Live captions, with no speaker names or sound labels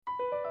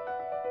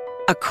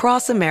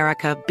Across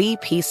America,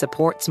 BP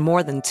supports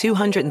more than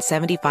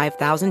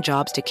 275,000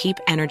 jobs to keep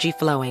energy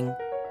flowing.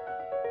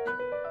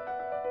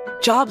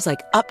 Jobs like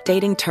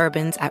updating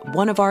turbines at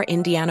one of our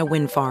Indiana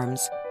wind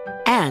farms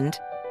and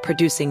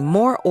producing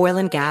more oil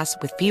and gas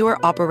with fewer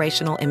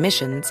operational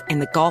emissions in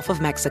the Gulf of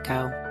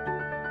Mexico.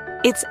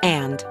 It's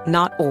and,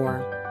 not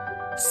or.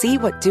 See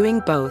what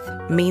doing both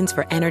means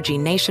for energy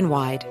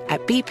nationwide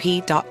at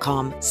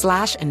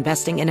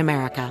bp.com/investing in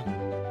America.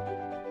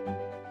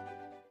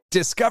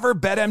 Discover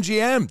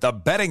BetMGM, the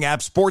betting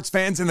app sports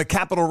fans in the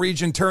capital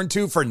region turn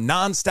to for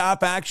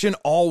nonstop action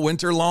all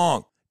winter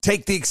long.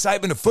 Take the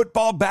excitement of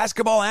football,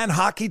 basketball, and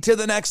hockey to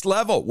the next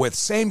level with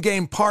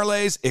same-game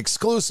parlays,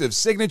 exclusive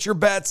signature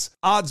bets,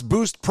 odds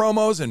boost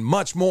promos, and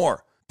much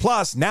more.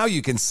 Plus, now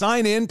you can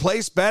sign in,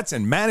 place bets,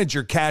 and manage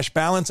your cash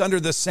balance under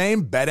the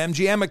same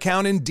BetMGM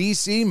account in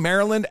D.C.,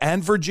 Maryland,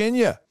 and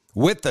Virginia.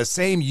 With the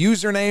same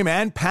username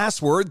and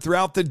password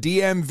throughout the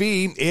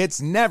DMV,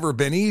 it's never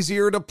been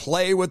easier to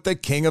play with the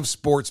king of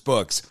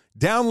sportsbooks.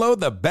 Download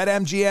the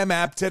BetMGM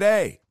app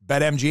today.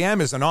 BetMGM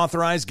is an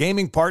authorized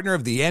gaming partner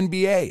of the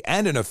NBA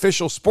and an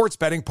official sports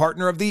betting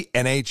partner of the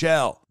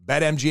NHL.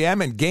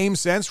 BetMGM and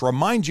GameSense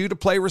remind you to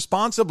play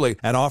responsibly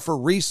and offer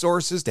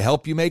resources to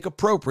help you make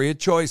appropriate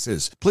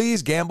choices.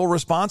 Please gamble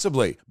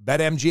responsibly.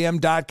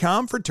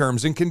 BetMGM.com for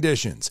terms and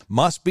conditions.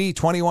 Must be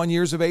 21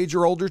 years of age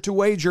or older to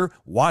wager.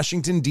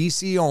 Washington,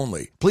 D.C.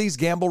 only. Please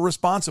gamble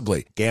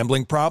responsibly.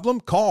 Gambling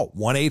problem? Call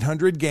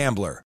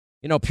 1-800-GAMBLER.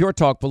 You know, Pure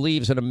Talk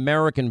believes in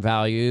American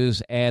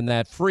values, and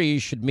that free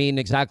should mean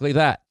exactly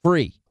that,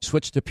 free.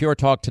 Switch to Pure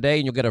Talk today,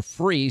 and you'll get a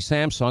free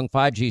Samsung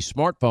 5G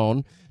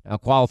smartphone. Now,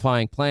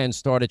 qualifying plans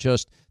start at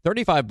just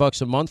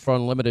 $35 a month for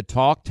unlimited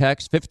talk,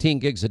 text, 15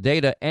 gigs of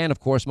data, and, of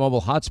course,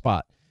 mobile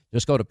hotspot.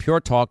 Just go to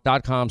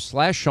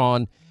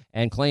puretalk.com/Sean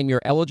and claim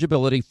your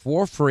eligibility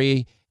for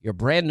free, your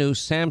brand new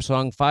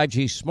Samsung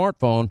 5G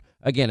smartphone.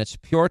 Again, it's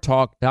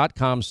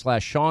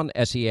puretalk.com/Sean,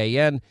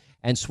 S-E-A-N,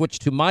 and switch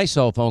to my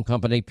cell phone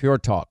company, Pure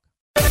Talk.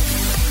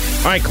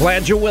 All right,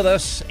 glad you're with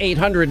us.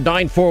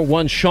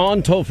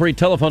 800-941-SEAN, toll-free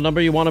telephone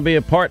number. You want to be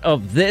a part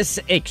of this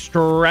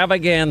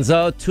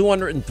extravaganza.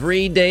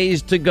 203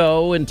 days to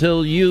go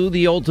until you,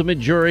 the ultimate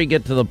jury,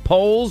 get to the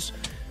polls.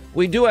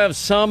 We do have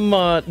some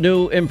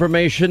new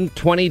information.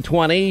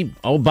 2020,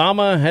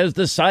 Obama has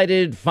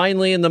decided,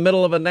 finally in the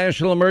middle of a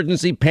national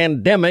emergency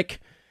pandemic,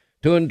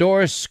 to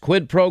endorse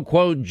quid pro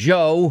quo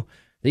Joe,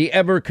 the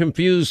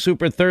ever-confused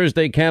Super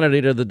Thursday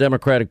candidate of the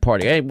Democratic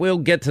Party. Hey, we'll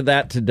get to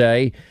that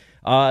today.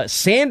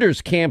 Sanders'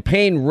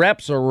 campaign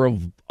reps are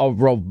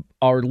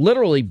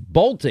literally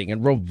bolting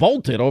and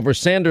revolted over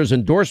Sanders'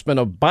 endorsement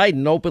of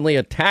Biden, openly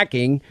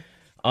attacking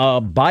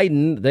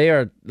Biden.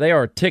 They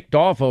are ticked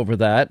off over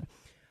that.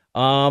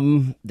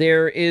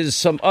 There is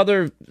some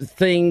other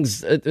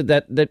things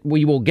that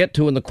we will get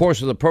to in the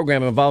course of the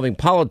program involving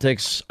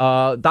politics.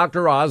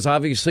 Dr. Oz,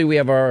 obviously, we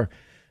have our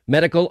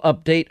medical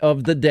update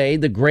of the day.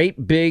 The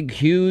great, big,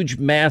 huge,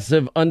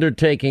 massive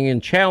undertaking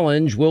and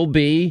challenge will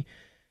be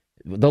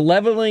the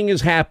leveling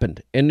has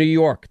happened in New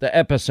York, the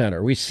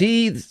epicenter. We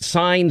see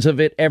signs of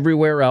it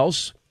everywhere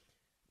else.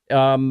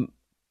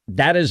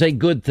 That is a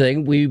good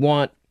thing. We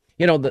want,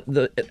 you know,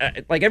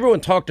 like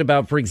everyone talked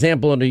about, for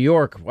example, in New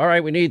York. All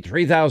right, we need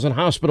 3,000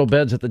 hospital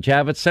beds at the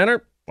Javits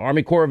Center.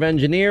 Army Corps of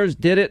Engineers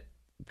did it.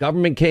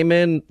 Government came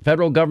in,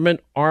 federal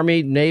government,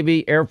 Army,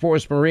 Navy, Air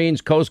Force,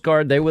 Marines, Coast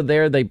Guard. They were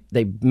there. They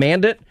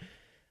manned it.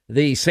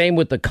 The same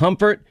with the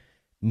Comfort.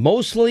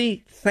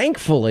 Mostly,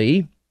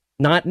 thankfully,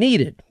 not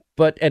needed.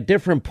 But at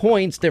different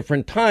points,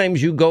 different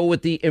times, you go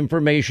with the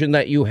information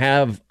that you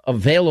have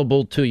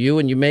available to you,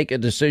 and you make a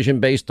decision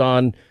based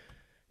on,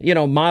 you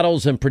know,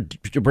 models and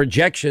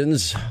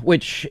projections,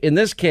 which in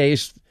this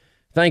case,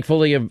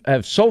 thankfully,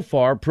 have so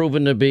far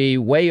proven to be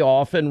way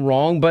off and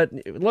wrong. But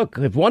look,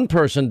 if one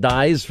person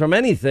dies from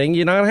anything,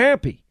 you're not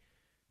happy.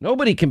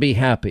 Nobody can be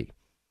happy.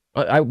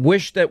 I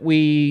wish that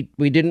we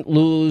didn't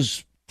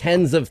lose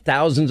tens of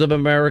thousands of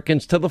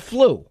Americans to the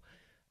flu.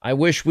 I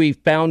wish we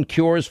found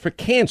cures for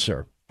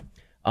cancer.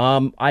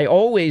 I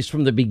always,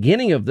 from the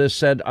beginning of this,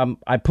 said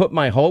I put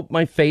my hope,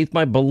 my faith,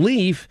 my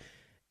belief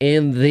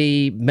in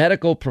the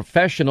medical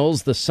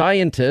professionals, the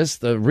scientists,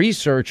 the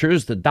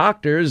researchers, the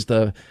doctors,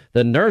 the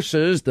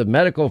nurses, the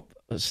medical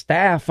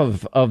staff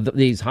of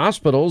these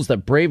hospitals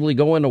that bravely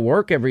go into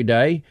work every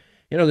day.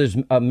 You know, there's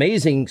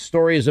amazing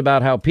stories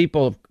about how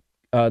people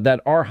that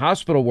are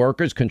hospital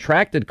workers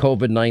contracted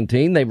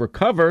COVID-19, they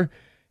recover,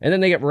 and then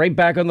they get right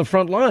back on the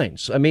front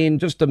lines. I mean,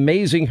 just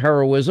amazing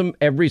heroism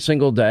every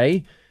single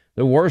day.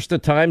 The worst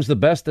of times, the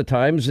best of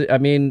times. I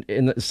mean,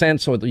 in the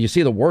sense that you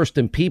see the worst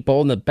in people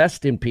and the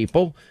best in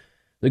people.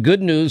 The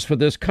good news for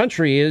this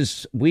country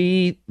is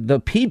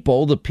the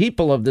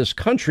people of this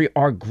country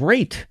are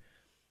great,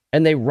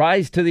 and they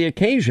rise to the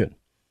occasion.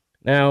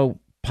 Now,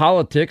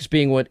 politics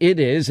being what it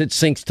is, it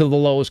sinks to the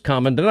lowest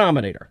common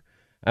denominator.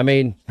 I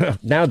mean,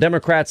 now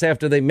Democrats,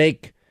 after they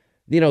make,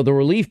 you know, the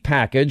relief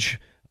package,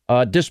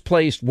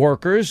 displaced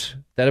workers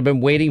that have been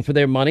waiting for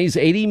their monies,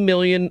 80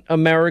 million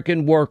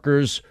American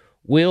workers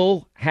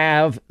will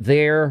have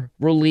their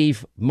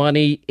relief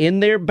money in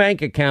their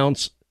bank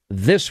accounts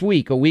this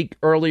week, a week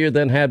earlier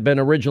than had been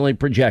originally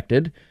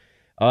projected.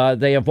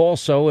 They have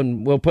also,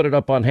 and we'll put it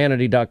up on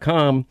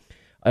Hannity.com,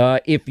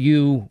 if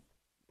you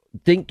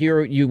think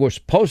you were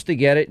supposed to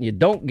get it and you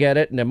don't get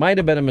it, and it might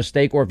have been a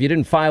mistake, or if you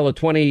didn't file a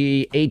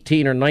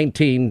 2018 or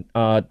 19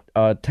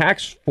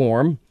 tax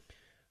form,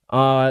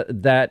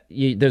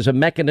 there's a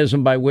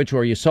mechanism by which,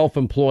 or you're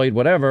self-employed,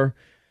 whatever,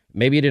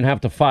 maybe you didn't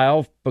have to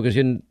file because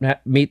you didn't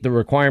meet the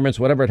requirements,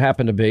 whatever it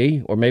happened to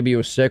be, or maybe you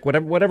were sick,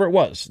 whatever it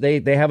was.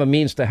 They have a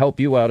means to help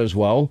you out as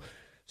well.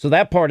 So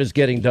that part is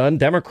getting done.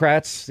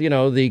 Democrats,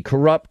 the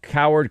corrupt,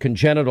 coward,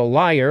 congenital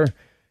liar,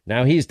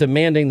 now he's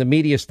demanding the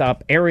media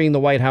stop airing the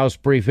White House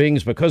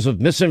briefings because of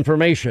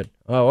misinformation.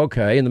 Oh,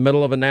 okay. In the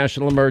middle of a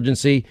national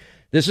emergency.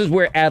 This is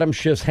where Adam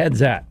Schiff's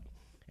head's at.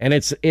 And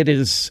it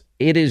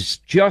is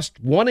just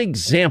one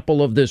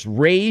example of this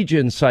rage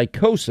and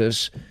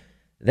psychosis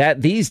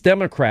that these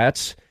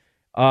Democrats,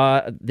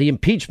 the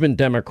impeachment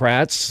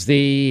Democrats,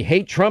 the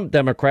hate Trump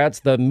Democrats,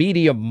 the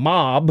media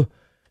mob,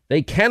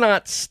 they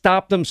cannot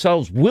stop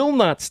themselves, will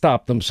not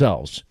stop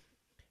themselves.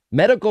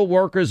 Medical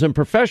workers and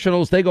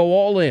professionals, they go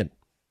all in.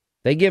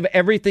 They give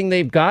everything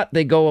they've got.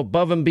 They go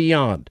above and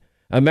beyond.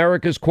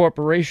 America's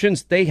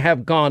corporations, they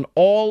have gone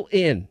all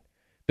in,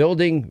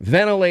 building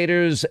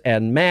ventilators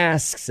and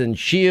masks and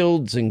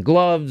shields and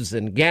gloves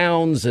and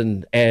gowns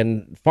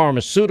and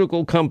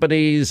pharmaceutical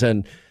companies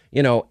and,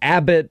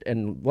 Abbott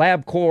and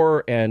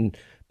LabCorp and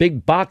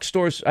big box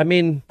stores. I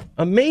mean,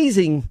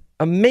 amazing,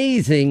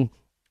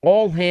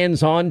 all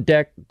hands on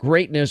deck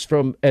greatness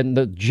and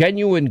the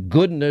genuine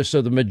goodness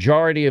of the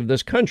majority of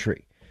this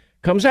country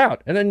comes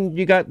out. And then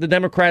you got the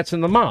Democrats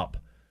and the mob.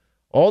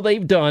 All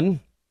they've done,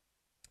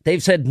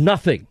 they've said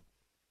nothing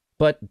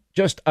but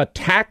just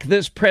attack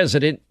this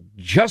president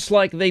just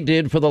like they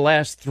did for the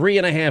last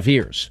 3.5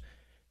 years.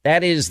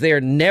 That is their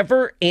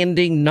never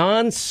ending,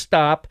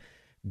 nonstop,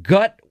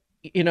 gut,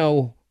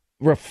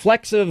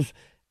 reflexive.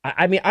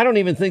 I mean, I don't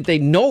even think they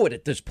know it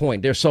at this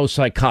point. They're so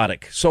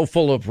psychotic, so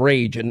full of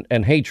rage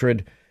and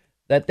hatred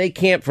that they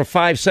can't for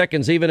 5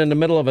 seconds, even in the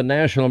middle of a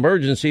national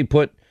emergency,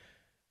 put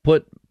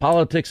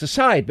politics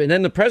aside. But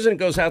then the president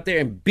goes out there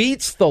and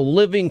beats the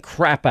living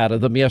crap out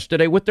of them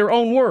yesterday with their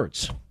own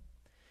words.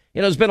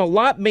 There's been a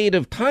lot made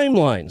of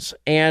timelines.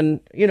 And,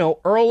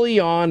 early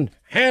on,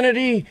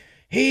 Hannity,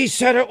 he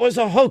said it was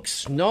a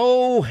hoax.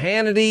 No,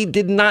 Hannity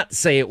did not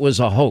say it was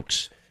a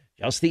hoax.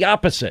 Just the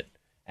opposite.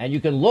 And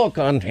you can look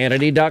on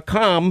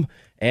Hannity.com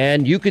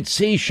and you could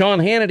see Sean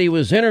Hannity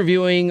was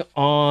interviewing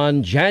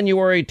on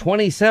January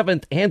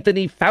 27th,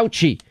 Anthony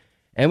Fauci.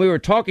 And we were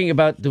talking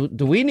about,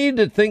 do we need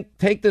to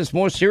take this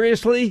more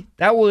seriously?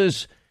 That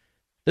was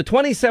the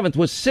 27th,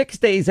 was 6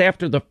 days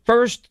after the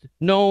first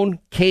known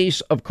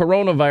case of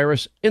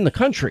coronavirus in the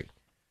country.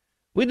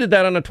 We did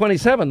that on the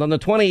 27th. On the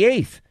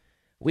 28th,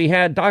 we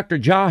had Dr.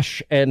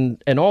 Josh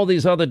and all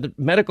these other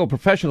medical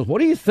professionals.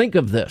 What do you think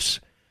of this?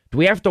 Do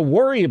we have to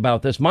worry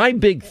about this? My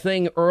big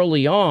thing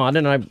early on,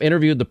 and I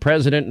interviewed the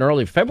president in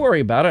early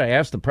February about it. I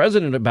asked the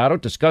president about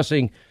it,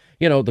 discussing,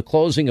 the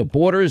closing of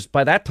borders.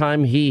 By that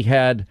time, he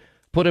had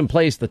put in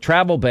place the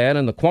travel ban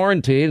and the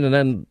quarantine, and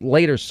then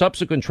later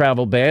subsequent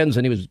travel bans,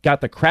 and he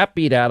got the crap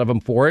beat out of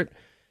him for it.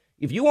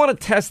 If you want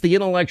to test the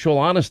intellectual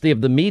honesty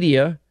of the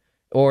media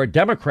or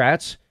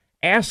Democrats,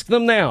 ask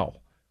them now.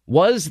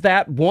 Was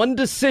that one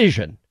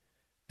decision,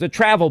 the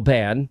travel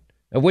ban,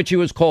 of which he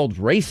was called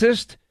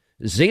racist,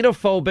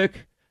 xenophobic,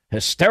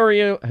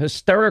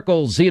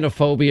 hysterical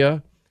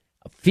xenophobia,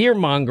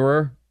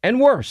 fearmongerer, and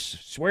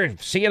worse? We're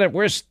seeing it.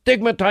 We're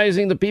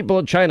stigmatizing the people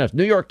of China.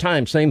 New York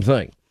Times, same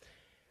thing.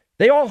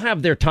 They all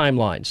have their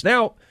timelines.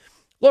 Now,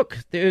 look,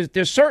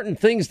 there's certain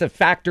things that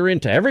factor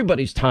into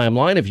everybody's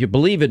timeline. If you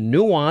believe in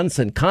nuance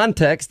and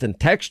context and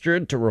texture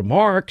to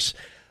remarks,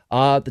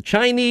 the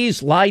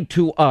Chinese lied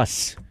to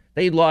us.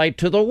 They lied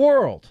to the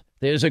world.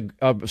 There's a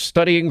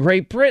study in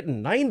Great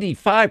Britain.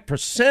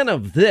 95%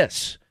 of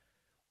this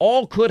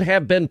all could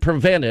have been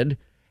prevented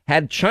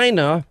had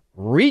China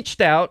reached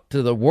out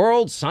to the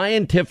world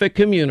scientific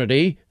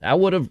community.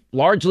 That would have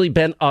largely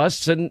been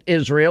us and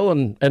Israel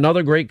and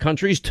other great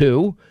countries,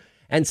 too,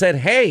 and said,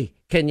 hey,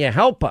 can you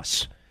help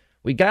us?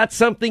 We got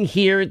something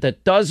here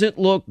that doesn't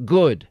look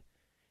good.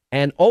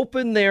 And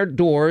open their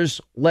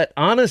doors, let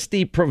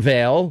honesty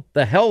prevail,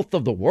 the health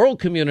of the world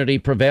community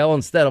prevail,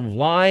 instead of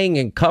lying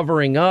and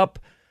covering up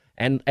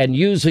and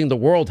using the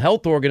World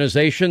Health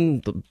Organization,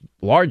 the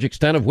large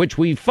extent of which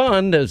we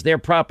fund, as their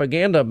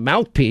propaganda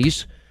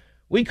mouthpiece.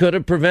 We could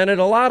have prevented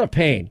a lot of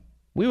pain.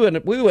 We would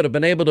have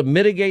been able to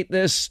mitigate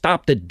this,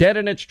 stopped it dead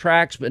in its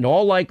tracks in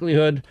all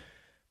likelihood,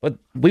 but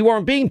we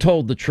weren't being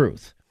told the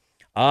truth.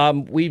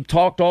 We've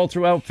talked all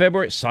throughout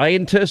February,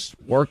 scientists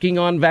working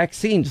on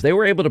vaccines. They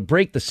were able to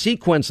break the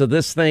sequence of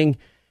this thing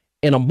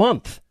in a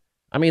month.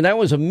 I mean, that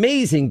was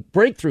amazing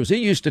breakthroughs. It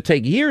used to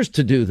take years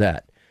to do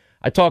that.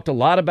 I talked a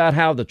lot about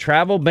how the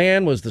travel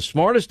ban was the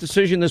smartest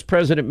decision this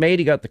president made.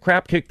 He got the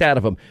crap kicked out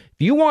of him.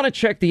 If you want to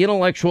check the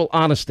intellectual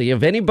honesty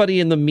of anybody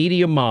in the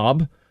media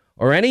mob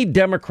or any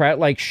Democrat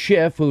like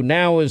Schiff, who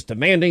now is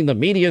demanding the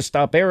media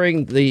stop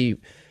airing the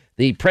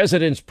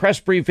president's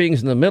press briefings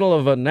in the middle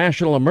of a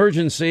national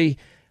emergency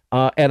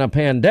and a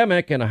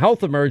pandemic and a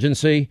health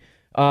emergency,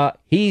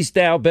 he's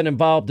now been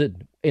involved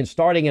in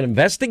starting an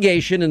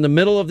investigation in the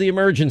middle of the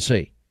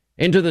emergency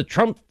into the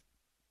Trump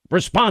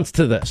response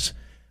to this,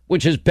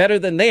 which is better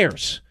than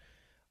theirs,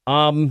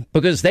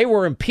 because they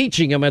were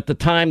impeaching him at the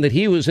time that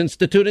he was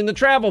instituting the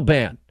travel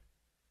ban.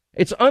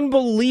 It's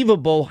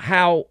unbelievable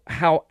how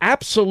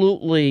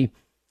absolutely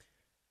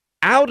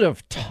out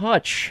of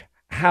touch,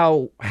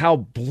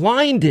 how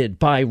blinded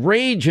by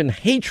rage and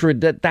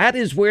hatred that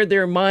is where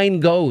their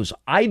mind goes.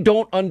 I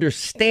don't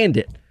understand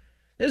it.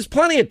 There's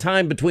plenty of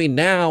time between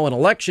now and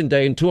Election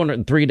Day in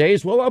 203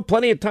 days. We'll have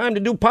plenty of time to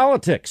do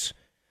politics.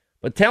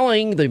 But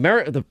telling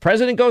the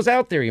president goes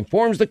out there, he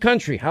informs the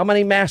country. How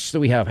many masks do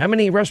we have? How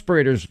many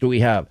respirators do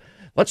we have?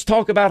 Let's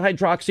talk about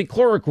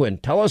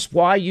hydroxychloroquine. Tell us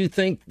why you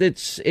think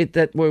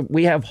that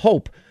we have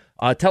hope.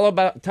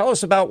 Tell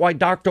us about why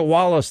Dr.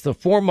 Wallace, the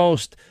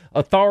foremost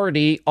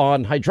authority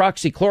on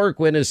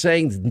hydroxychloroquine, is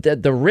saying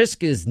that the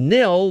risk is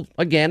nil,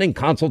 again, in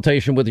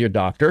consultation with your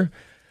doctor.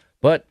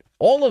 But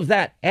all of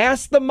that,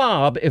 ask the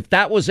mob if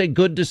that was a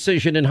good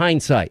decision in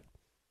hindsight.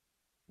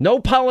 No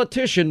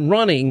politician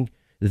running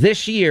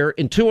this year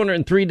in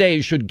 203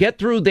 days should get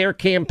through their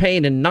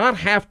campaign and not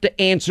have to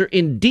answer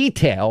in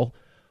detail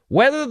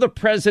whether the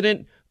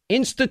president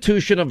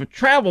institution of a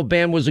travel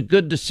ban was a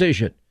good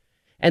decision.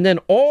 And then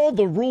all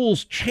the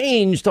rules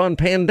changed on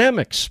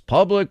pandemics,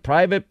 public,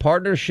 private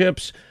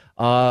partnerships,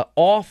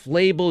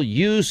 off-label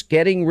use,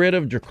 getting rid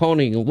of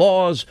draconian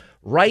laws,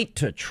 right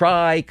to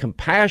try,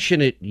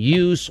 compassionate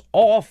use,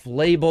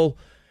 off-label.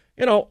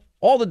 You know,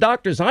 all the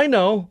doctors I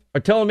know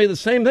are telling me the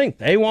same thing.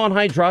 They want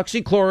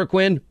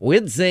hydroxychloroquine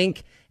with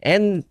zinc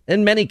and,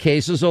 in many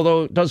cases,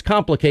 although it does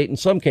complicate in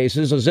some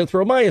cases,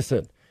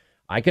 azithromycin.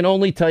 I can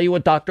only tell you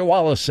what Dr.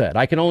 Wallace said.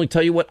 I can only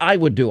tell you what I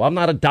would do. I'm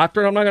not a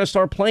doctor, and I'm not going to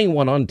start playing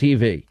one on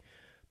TV.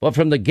 But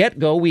from the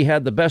get-go, we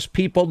had the best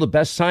people, the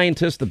best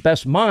scientists, the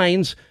best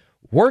minds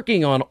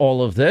working on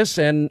all of this,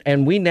 and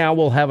we now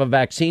will have a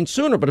vaccine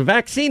sooner. But a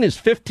vaccine is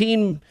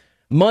 15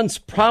 months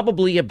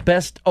probably at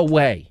best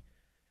away.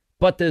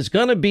 But there's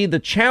going to be the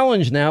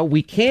challenge now.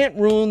 We can't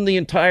ruin the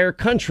entire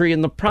country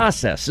in the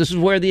process. This is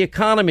where the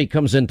economy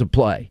comes into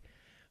play.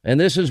 And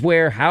this is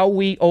where how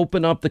we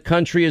open up the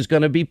country is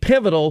going to be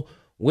pivotal,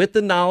 with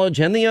the knowledge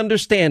and the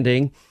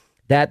understanding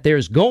that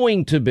there's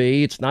going to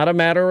be, it's not a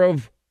matter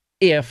of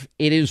if,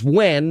 it is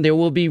when, there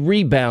will be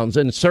rebounds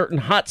in certain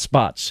hot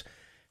spots.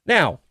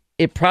 Now,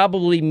 it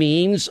probably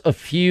means a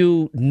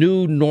few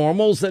new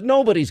normals that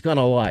nobody's going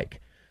to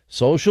like.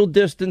 Social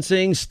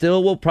distancing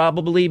still will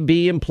probably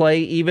be in play,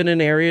 even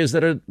in areas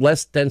that are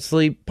less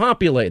densely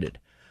populated.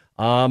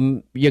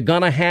 You're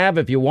going to have,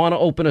 if you want to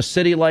open a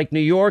city like New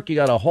York, you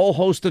got a whole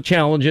host of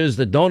challenges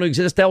that don't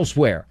exist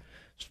elsewhere.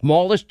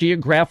 Smallest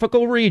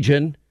geographical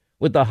region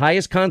with the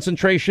highest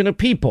concentration of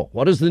people.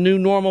 What is the new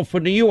normal for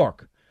New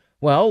York?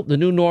 Well, the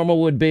new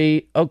normal would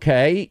be,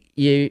 okay,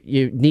 you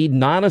need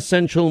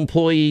non-essential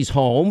employees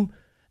home.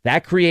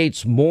 That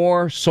creates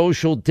more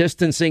social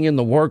distancing in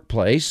the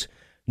workplace.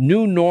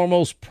 New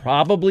normals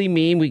probably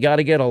mean we got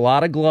to get a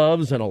lot of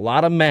gloves and a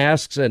lot of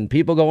masks, and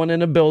people going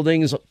into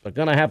buildings are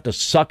going to have to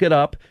suck it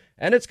up,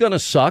 and it's going to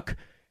suck.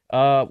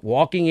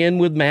 Walking in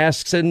with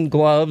masks and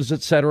gloves,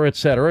 et cetera, et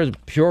cetera.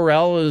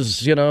 Purell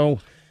is,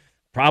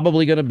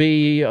 probably going to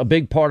be a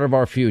big part of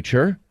our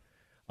future.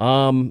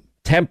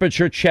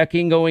 Temperature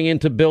checking going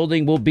into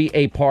building will be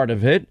a part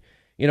of it.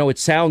 It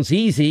sounds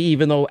easy,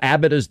 even though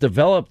Abbott has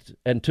developed,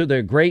 and to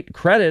their great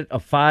credit, a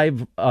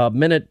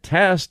 5-minute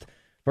test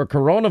for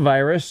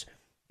coronavirus.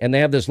 And they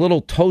have this little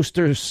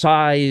toaster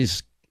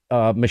size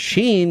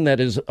machine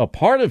that is a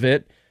part of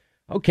it.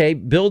 Okay,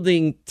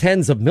 building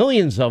tens of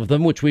millions of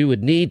them, which we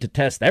would need to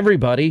test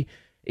everybody,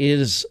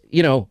 is,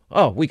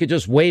 we could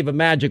just wave a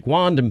magic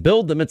wand and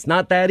build them. It's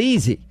not that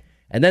easy.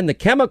 And then the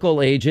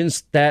chemical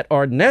agents that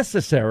are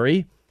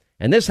necessary,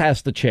 and this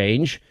has to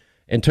change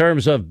in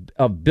terms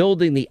of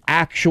building the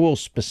actual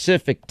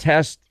specific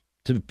test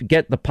to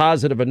get the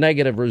positive or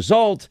negative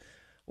result.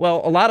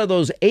 Well, a lot of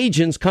those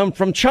agents come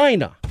from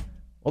China.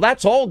 Well,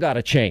 that's all got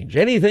to change.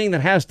 Anything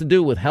that has to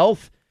do with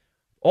health,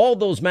 all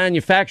those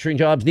manufacturing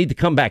jobs need to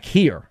come back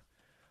here.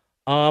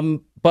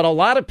 But a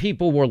lot of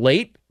people were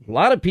late. A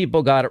lot of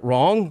people got it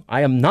wrong.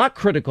 I am not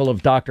critical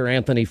of Dr.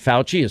 Anthony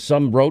Fauci, as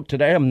some wrote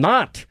today. I'm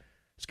not.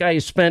 This guy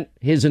has spent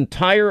his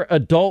entire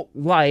adult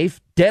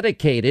life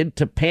dedicated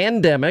to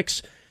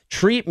pandemics,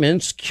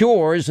 treatments,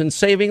 cures, and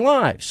saving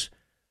lives.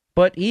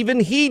 But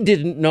even he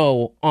didn't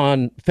know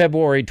on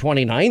February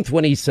 29th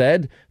when he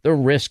said the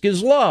risk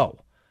is low.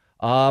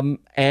 Or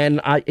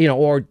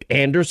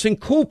Anderson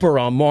Cooper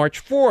on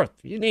March 4th.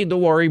 You need to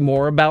worry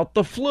more about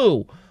the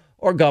flu.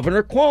 Or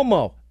Governor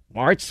Cuomo,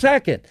 March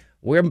 2nd.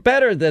 We're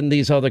better than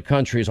these other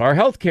countries. Our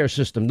healthcare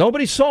system,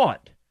 nobody saw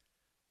it.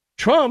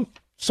 Trump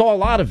saw a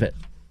lot of it.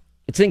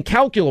 It's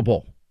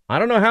incalculable. I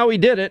don't know how he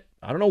did it.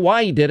 I don't know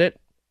why he did it.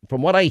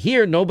 From what I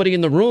hear, nobody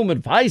in the room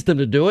advised him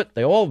to do it.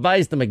 They all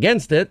advised him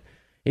against it.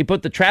 He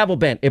put the travel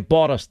ban. It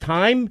bought us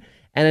time,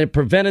 and it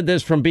prevented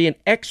this from being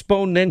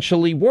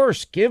exponentially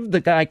worse. Give the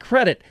guy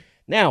credit.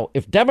 Now,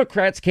 if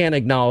Democrats can't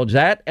acknowledge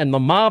that, and the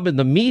mob and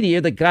the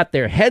media that got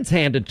their heads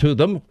handed to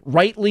them,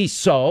 rightly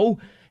so,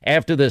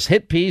 after this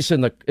hit piece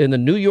in the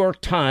New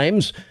York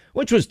Times,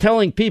 which was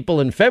telling people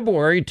in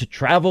February to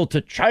travel to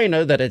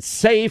China, that it's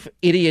safe,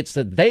 idiots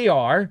that they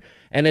are,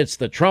 and it's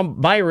the Trump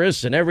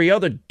virus and every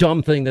other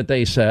dumb thing that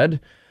they said,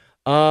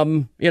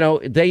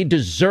 they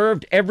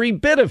deserved every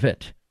bit of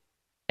it.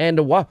 And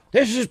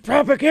this is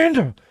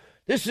propaganda.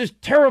 This is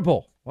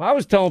terrible. Well, I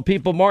was telling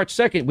people March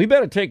 2nd, we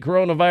better take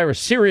coronavirus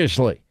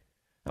seriously.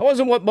 That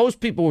wasn't what most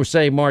people were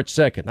saying March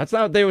 2nd. That's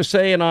not what they were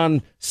saying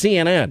on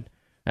CNN.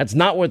 That's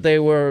not what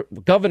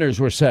governors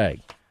were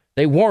saying.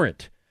 They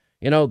weren't.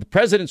 The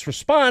president's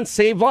response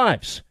saved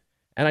lives.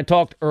 And I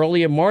talked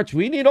early in March,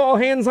 we need all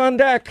hands on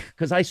deck,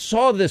 because I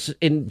saw this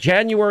in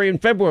January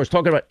and February. I was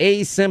talking about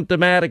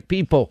asymptomatic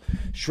people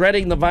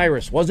shredding the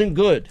virus. Wasn't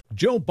good.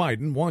 Joe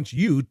Biden wants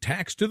you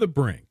taxed to the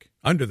brink,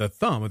 under the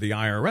thumb of the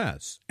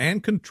IRS,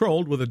 and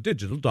controlled with a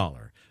digital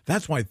dollar.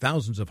 That's why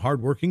thousands of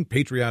hardworking,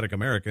 patriotic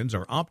Americans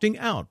are opting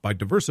out by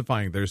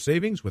diversifying their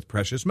savings with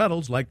precious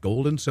metals like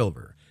gold and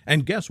silver.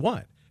 And guess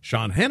what?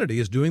 Sean Hannity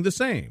is doing the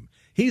same.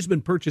 He's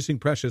been purchasing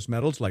precious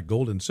metals like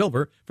gold and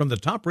silver from the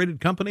top-rated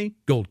company,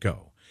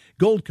 Goldco.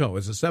 Goldco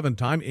is a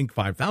 7-time Inc.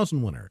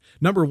 5000 winner,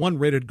 #1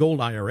 rated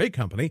gold IRA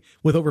company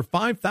with over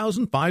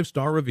 5,000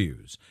 five-star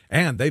reviews.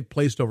 And they've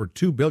placed over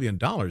 $2 billion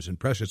in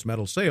precious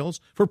metal sales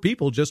for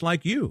people just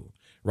like you.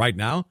 Right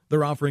now,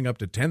 they're offering up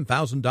to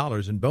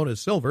 $10,000 in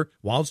bonus silver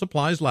while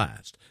supplies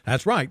last.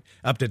 That's right,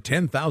 up to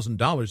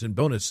 $10,000 in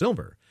bonus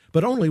silver,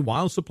 but only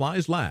while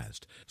supplies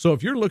last. So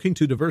if you're looking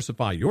to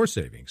diversify your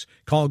savings,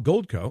 call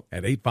Goldco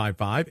at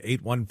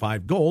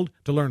 855-815-GOLD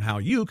to learn how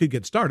you could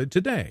get started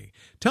today.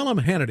 Tell them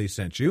Hannity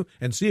sent you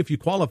and see if you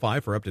qualify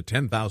for up to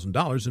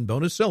 $10,000 in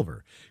bonus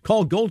silver.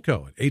 Call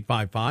Goldco at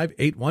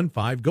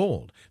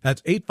 855-815-GOLD.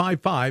 That's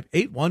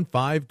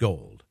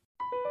 855-815-GOLD.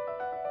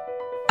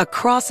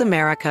 Across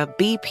America,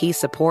 BP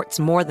supports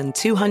more than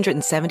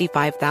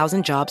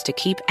 275,000 jobs to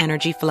keep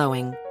energy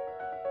flowing.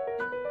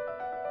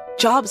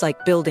 Jobs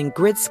like building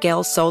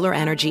grid-scale solar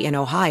energy in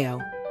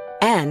Ohio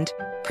and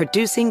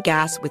producing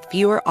gas with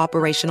fewer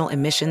operational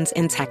emissions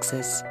in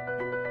Texas.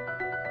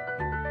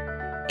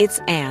 It's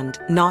and,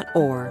 not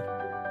or.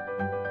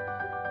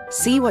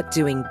 See what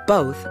doing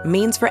both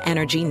means for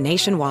energy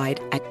nationwide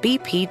at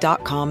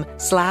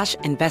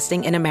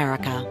bp.com/investing in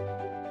America.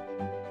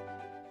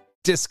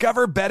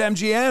 Discover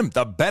BetMGM,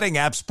 the betting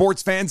app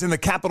sports fans in the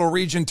capital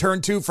region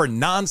turn to for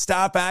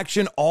nonstop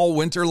action all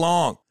winter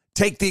long.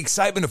 Take the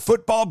excitement of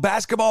football,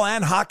 basketball,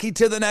 and hockey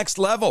to the next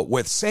level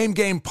with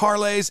same-game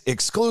parlays,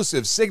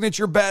 exclusive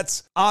signature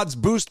bets, odds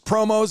boost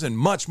promos, and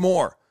much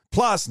more.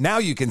 Plus, now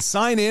you can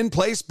sign in,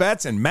 place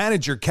bets, and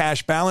manage your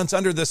cash balance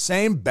under the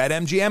same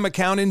BetMGM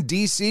account in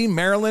D.C.,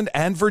 Maryland,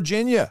 and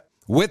Virginia.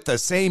 With the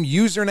same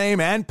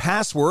username and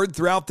password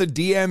throughout the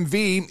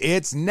DMV,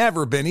 it's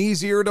never been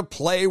easier to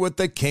play with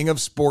the king of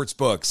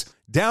sportsbooks.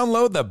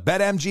 Download the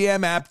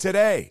BetMGM app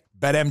today.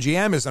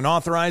 BetMGM is an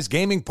authorized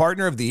gaming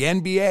partner of the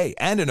NBA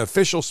and an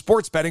official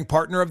sports betting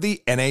partner of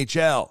the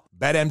NHL.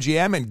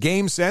 BetMGM and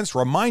GameSense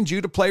remind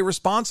you to play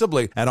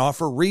responsibly and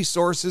offer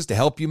resources to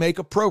help you make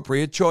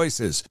appropriate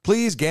choices.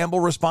 Please gamble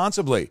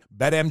responsibly.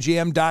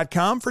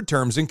 BetMGM.com for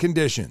terms and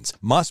conditions.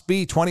 Must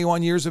be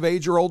 21 years of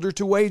age or older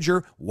to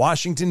wager.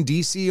 Washington,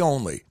 D.C.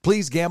 only.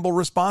 Please gamble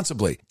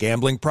responsibly.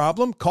 Gambling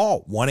problem?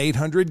 Call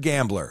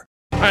 1-800-GAMBLER.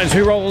 As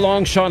we roll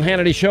along, Sean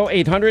Hannity Show,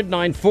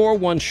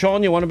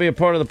 800-941-SEAN. You want to be a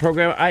part of the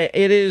program?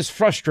 It is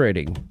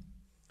frustrating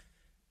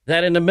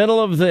that in the middle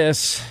of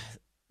this,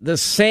 the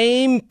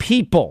same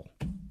people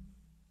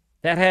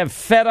that have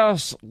fed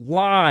us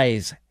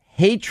lies,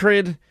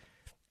 hatred,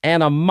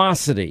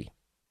 animosity,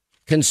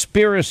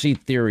 conspiracy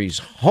theories,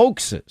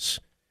 hoaxes,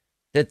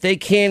 that they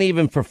can't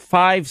even for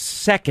 5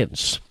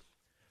 seconds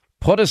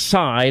put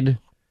aside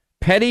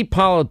petty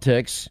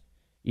politics,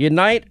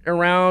 unite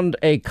around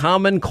a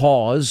common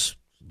cause.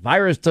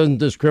 Virus doesn't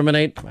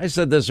discriminate. I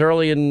said this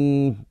early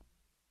in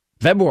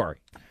February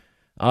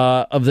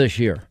of this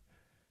year.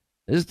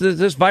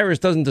 This virus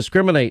doesn't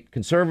discriminate.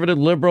 Conservative,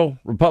 liberal,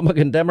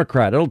 Republican,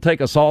 Democrat. It'll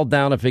take us all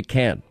down if it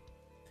can.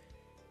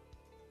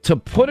 To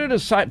put it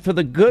aside for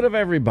the good of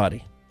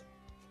everybody,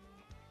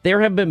 there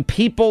have been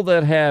people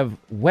that have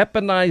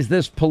weaponized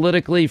this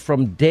politically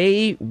from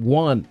day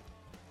one.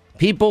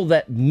 People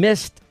that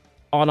missed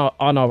on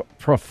a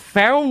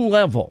profound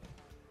level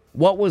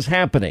what was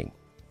happening.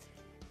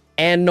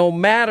 And no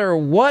matter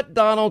what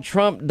Donald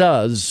Trump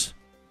does,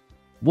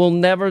 will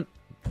never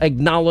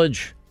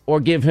acknowledge or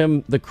give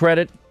him the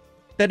credit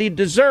that he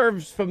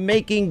deserves for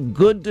making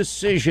good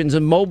decisions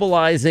and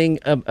mobilizing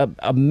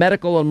a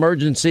medical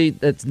emergency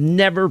that's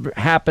never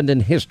happened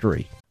in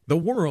history. The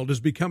world is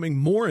becoming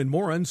more and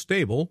more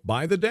unstable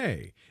by the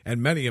day,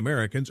 and many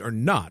Americans are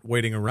not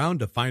waiting around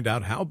to find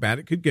out how bad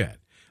it could get.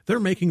 They're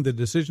making the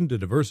decision to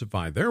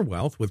diversify their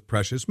wealth with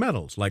precious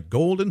metals like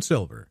gold and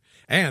silver.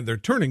 And they're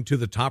turning to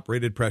the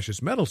top-rated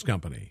precious metals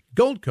company,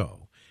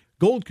 Goldco.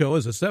 Goldco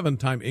is a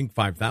 7-time Inc.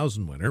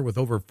 5000 winner with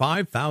over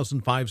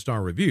 5,000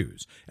 5-star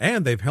reviews,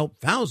 and they've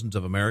helped thousands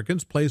of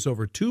Americans place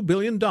over $2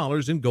 billion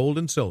in gold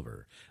and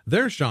silver.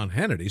 They're Sean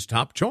Hannity's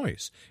top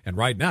choice, and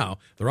right now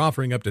they're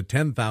offering up to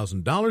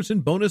 $10,000 in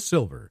bonus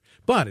silver.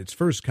 But it's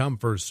first come,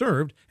 first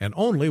served, and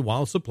only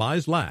while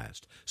supplies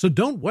last. So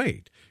don't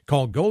wait.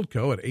 Call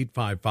Goldco at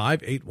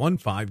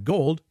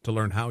 855-815-GOLD to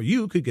learn how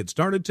you could get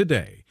started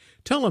today.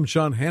 Tell them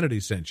Sean Hannity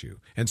sent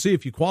you and see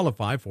if you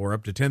qualify for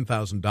up to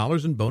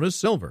 $10,000 in bonus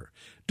silver.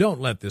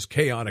 Don't let this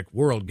chaotic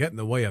world get in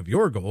the way of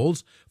your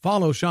goals.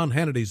 Follow Sean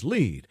Hannity's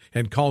lead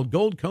and call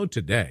Goldco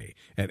today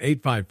at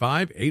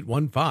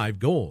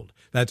 855-815-GOLD.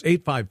 That's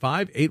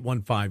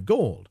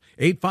 855-815-GOLD.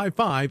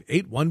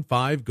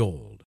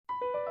 855-815-GOLD.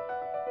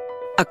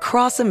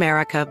 Across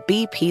America,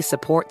 BP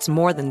supports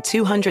more than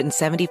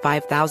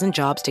 275,000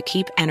 jobs to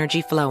keep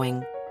energy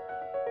flowing.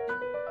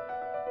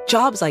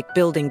 Jobs like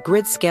building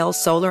grid-scale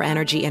solar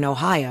energy in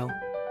Ohio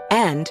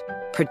and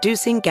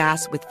producing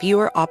gas with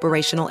fewer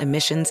operational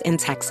emissions in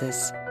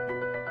Texas.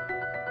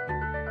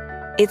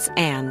 It's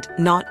and,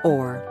 not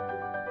or.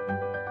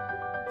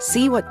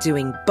 See what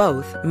doing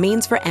both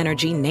means for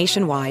energy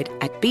nationwide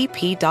at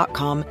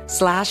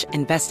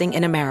bp.com/investing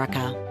in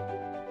America.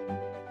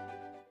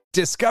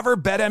 Discover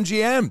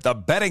BetMGM, the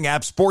betting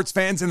app sports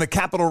fans in the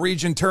capital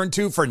region turn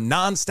to for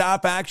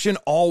nonstop action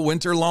all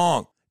winter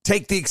long.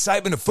 Take the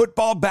excitement of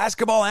football,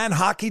 basketball, and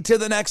hockey to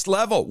the next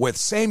level with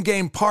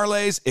same-game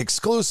parlays,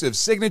 exclusive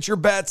signature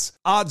bets,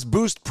 odds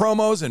boost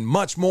promos, and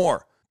much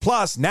more.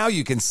 Plus, now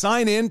you can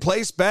sign in,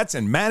 place bets,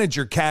 and manage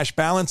your cash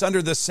balance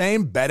under the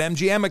same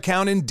BetMGM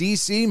account in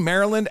D.C.,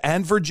 Maryland,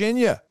 and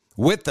Virginia.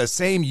 With the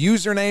same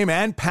username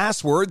and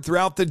password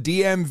throughout the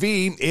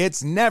DMV,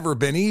 it's never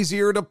been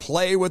easier to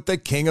play with the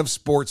king of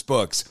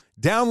sportsbooks.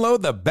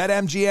 Download the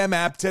BetMGM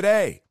app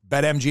today.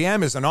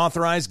 BetMGM is an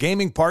authorized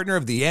gaming partner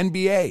of the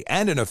NBA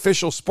and an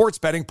official sports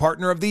betting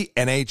partner of the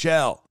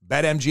NHL.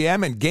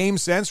 BetMGM and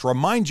GameSense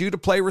remind you to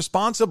play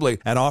responsibly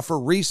and offer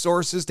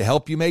resources to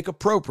help you make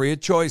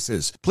appropriate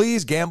choices.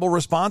 Please gamble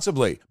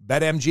responsibly.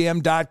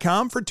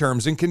 BetMGM.com for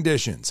terms and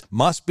conditions.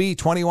 Must be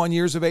 21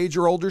 years of age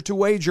or older to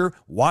wager.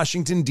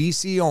 Washington,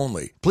 D.C.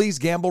 only. Please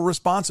gamble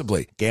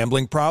responsibly.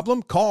 Gambling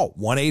problem? Call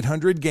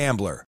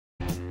 1-800-GAMBLER.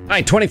 All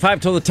right,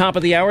 25 till the top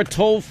of the hour.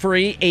 Toll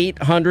free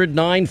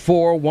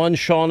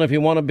 800-941-SEAN if you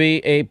want to be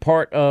a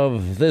part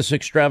of this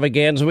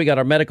extravaganza. We got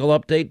our medical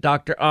update.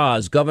 Dr.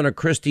 Oz, Governor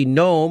Kristi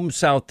Noem,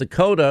 South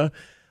Dakota.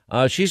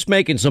 She's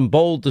making some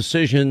bold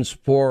decisions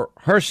for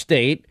her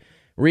state,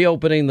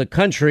 reopening the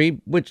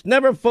country, which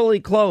never fully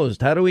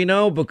closed. How do we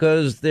know?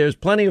 Because there's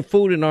plenty of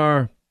food in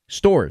our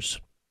stores,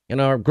 in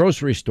our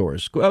grocery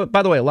stores.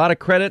 By the way, a lot of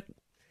credit.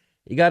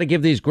 You got to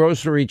give these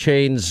grocery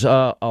chains,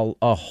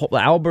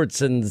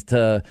 Albertsons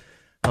to,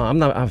 I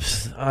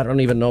don't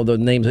even know the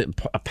names,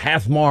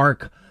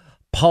 Pathmark,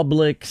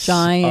 Publix.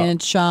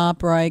 Giant,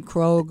 ShopRite,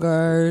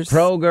 Kroger's,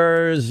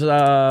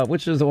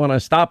 which is the one,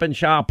 Stop and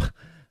Shop.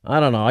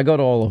 I don't know. I go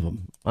to all of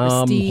them.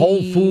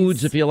 Whole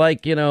Foods, if you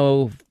like,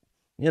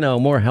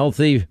 more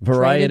healthy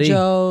variety.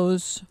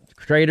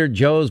 Trader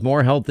Joe's,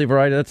 more healthy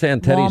variety. That's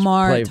Aunt Teddy's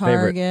Walmart,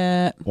 favorite.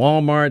 Target.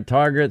 Walmart,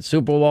 Target,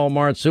 Super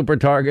Walmart, Super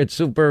Target,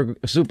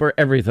 Super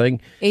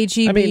everything.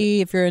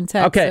 H-E-B if you're in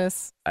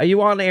Texas. Okay. Are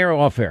you on air or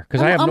off air?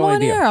 Because I have no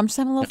idea. I'm on air. I'm just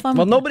having a little fun.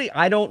 Well,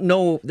 I don't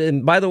know.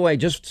 And by the way,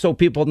 just so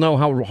people know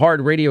how hard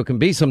radio can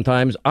be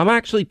sometimes, I'm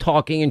actually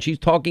talking and she's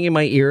talking in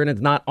my ear and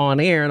it's not on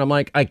air. And I'm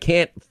like, I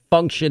can't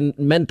function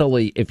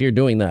mentally if you're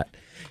doing that.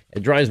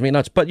 It drives me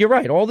nuts. But you're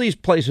right. All these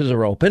places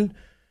are open.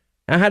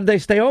 Now, how did they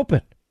stay open?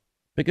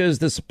 Because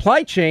the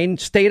supply chain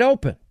stayed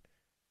open.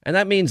 And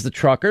that means the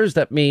truckers,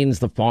 that means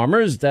the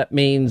farmers, that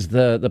means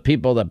the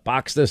people that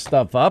box this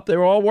stuff up.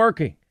 They're all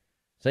working.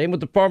 Same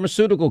with the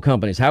pharmaceutical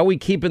companies. How are we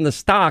keeping the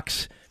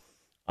stocks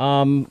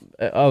of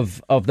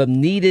the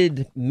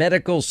needed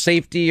medical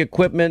safety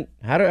equipment?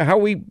 How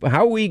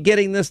are we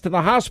getting this to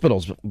the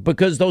hospitals?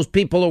 Because those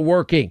people are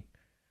working.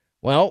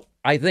 Well,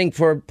 I think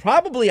for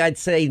probably, I'd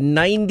say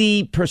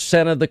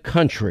 90% of the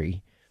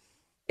country,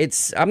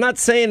 I'm not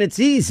saying it's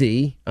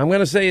easy. I'm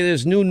going to say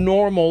there's new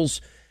normals.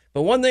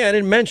 But one thing I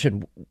didn't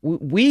mention,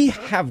 we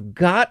have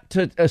got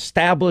to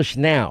establish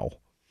now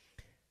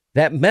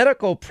that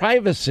medical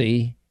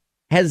privacy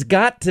has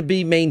got to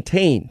be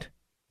maintained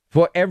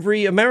for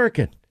every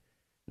American.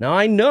 Now,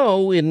 I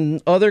know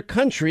in other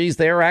countries,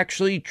 they're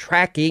actually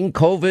tracking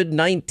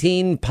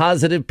COVID-19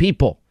 positive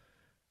people.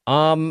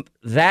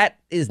 That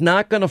is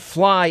not going to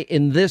fly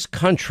in this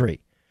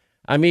country.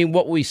 I mean,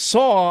 what we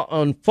saw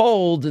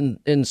unfold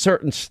in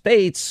certain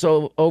states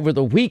over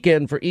the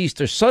weekend for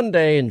Easter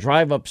Sunday and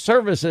drive-up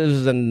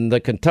services and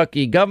the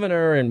Kentucky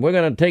governor, and we're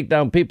going to take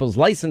down people's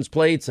license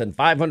plates and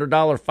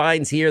 $500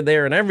 fines here,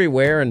 there, and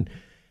everywhere. And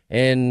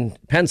in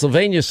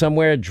Pennsylvania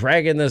somewhere,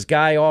 dragging this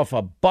guy off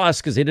a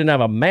bus because he didn't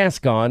have a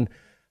mask on.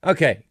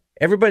 Okay,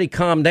 everybody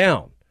calm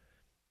down.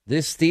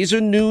 These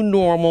are new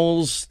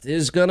normals.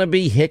 There's going to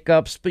be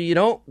hiccups, but you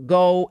don't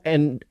go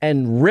and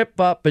rip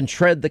up and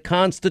shred the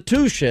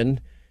Constitution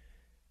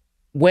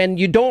when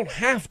you don't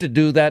have to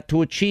do that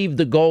to achieve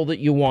the goal that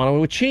you want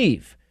to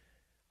achieve.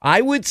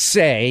 I would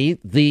say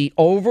the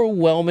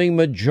overwhelming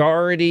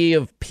majority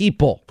of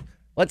people,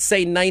 let's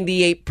say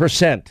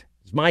 98%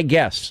 is my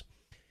guess.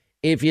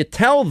 If you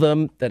tell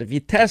them that if you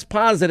test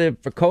positive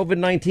for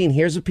COVID-19,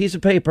 here's a piece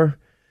of paper.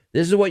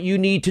 This is what you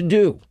need to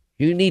do.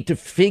 You need to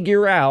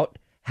figure out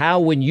how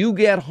when you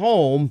get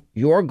home,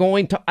 you're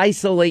going to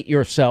isolate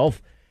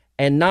yourself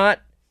and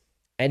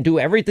do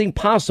everything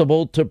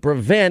possible to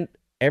prevent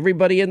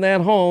everybody in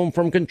that home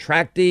from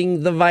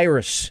contracting the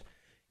virus.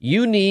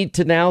 You need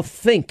to now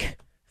think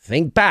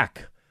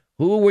back.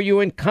 Who were you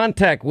in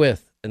contact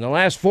with in the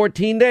last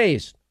 14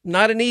 days?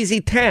 Not an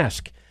easy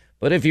task,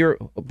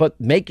 but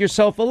make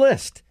yourself a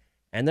list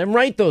and then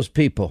write those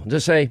people.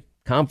 Just say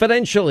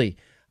confidentially,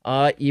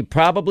 you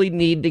probably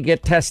need to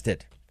get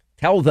tested.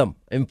 Tell them,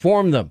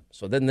 inform them,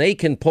 so then they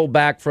can pull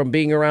back from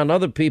being around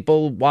other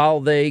people while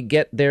they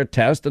get their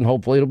test, and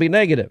hopefully it'll be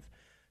negative.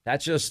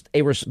 That's just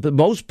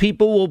most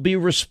people will be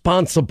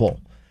responsible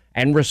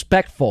and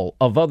respectful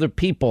of other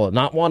people,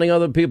 not wanting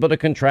other people to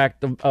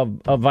contract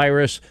a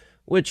virus,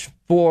 which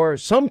for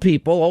some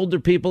people, older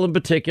people in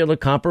particular,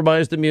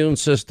 compromised immune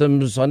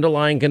systems,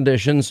 underlying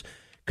conditions,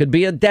 could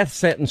be a death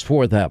sentence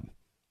for them.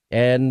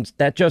 And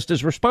that just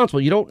is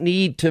responsible. You don't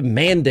need to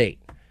mandate.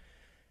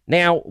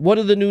 Now, what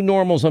are the new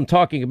normals I'm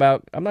talking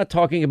about? I'm not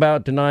talking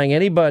about denying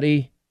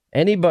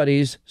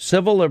anybody's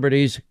civil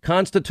liberties,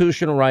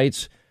 constitutional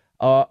rights,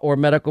 or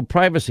medical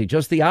privacy.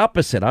 Just the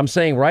opposite. I'm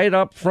saying right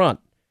up front,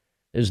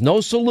 there's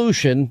no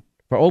solution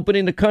for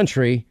opening the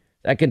country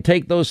that can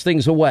take those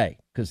things away,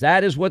 because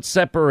that is what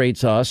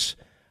separates us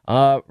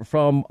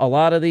from a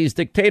lot of these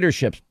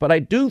dictatorships. But I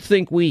do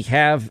think we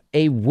have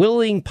a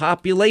willing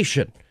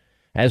population,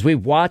 as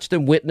we've watched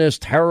and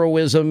witnessed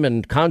heroism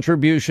and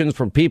contributions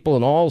from people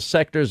in all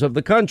sectors of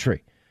the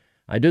country.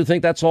 I do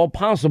think that's all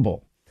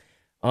possible.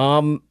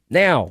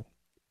 Now,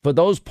 for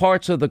those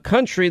parts of the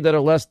country that are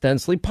less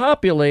densely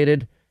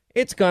populated,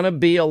 it's going to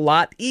be a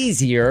lot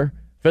easier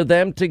for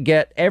them to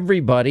get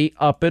everybody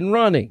up and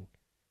running.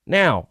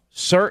 Now,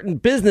 certain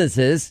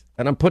businesses,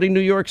 and I'm putting New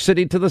York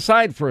City to the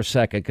side for a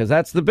second because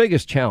that's the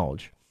biggest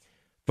challenge.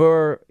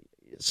 For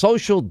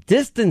social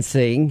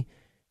distancing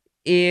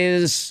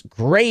is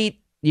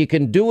great. You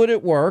can do it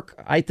at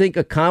work. I think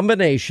a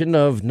combination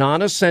of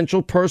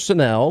non-essential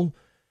personnel,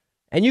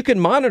 and you can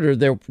monitor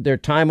their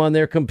time on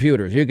their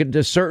computers.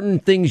 There's certain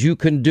things you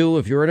can do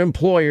if you're an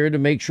employer to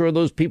make sure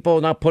those people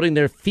are not putting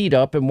their feet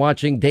up and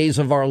watching Days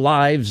of Our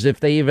Lives, if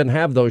they even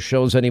have those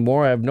shows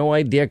anymore. I have no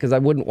idea because I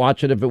wouldn't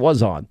watch it if it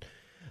was on.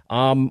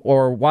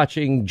 Or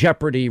watching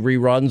Jeopardy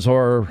reruns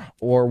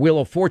or Wheel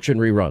of Fortune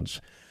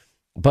reruns.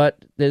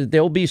 But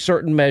there'll be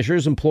certain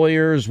measures.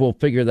 Employers will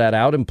figure that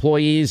out.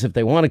 Employees, if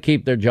they want to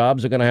keep their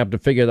jobs, are going to have to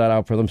figure that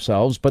out for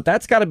themselves. But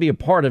that's got to be a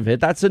part of it.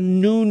 That's a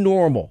new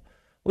normal,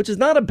 which is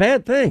not a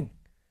bad thing.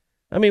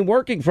 I mean,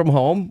 working from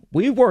home,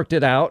 we've worked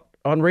it out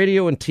on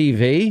radio and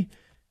TV.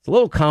 It's a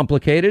little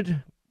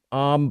complicated,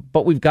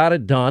 but we've got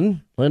it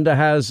done. Linda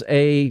has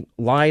a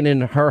line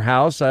in her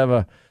house. I have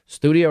a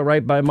studio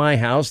right by my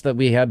house that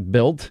we had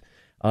built,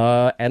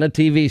 and a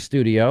TV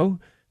studio.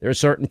 There are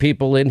certain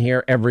people in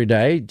here every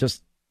day,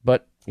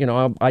 but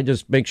I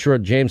just make sure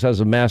James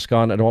has a mask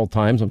on at all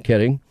times. I'm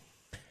kidding.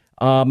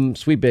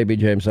 Sweet baby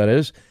James, that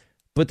is.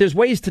 But there's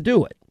ways to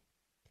do it.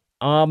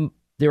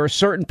 There are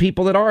certain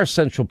people that are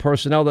essential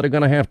personnel that are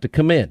going to have to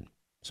come in.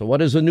 So what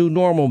does a new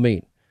normal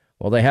mean?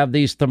 Well, they have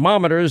these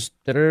thermometers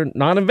that are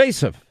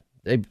non-invasive.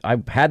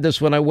 I've had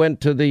this when I went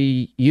to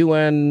the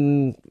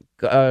UN,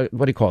 the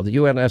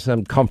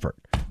UNSM Comfort,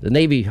 the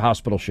Navy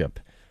hospital ship.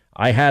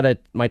 I had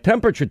my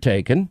temperature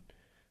taken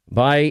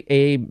by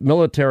a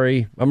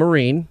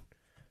Marine.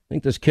 I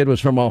think this kid was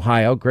from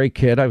Ohio. Great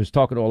kid. I was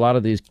talking to a lot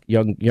of these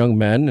young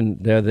men,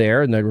 and they're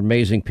there, and they're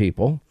amazing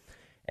people.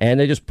 And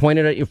they just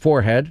pointed at your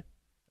forehead.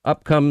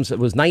 Up comes, it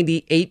was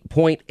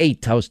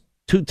 98.8. I was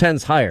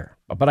 2/10 higher,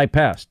 but I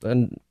passed.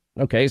 And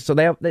okay, so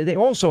they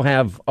also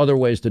have other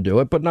ways to do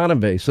it, but not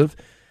invasive.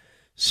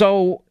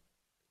 So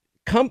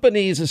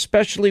companies,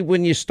 especially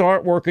when you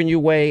start working your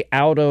way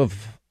out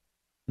of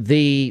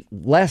the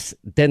less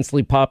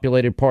densely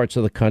populated parts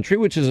of the country,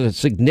 which is a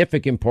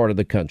significant part of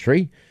the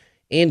country,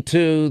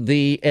 into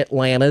the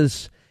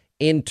Atlantas,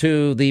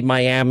 into the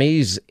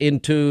Miamis,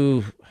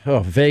 into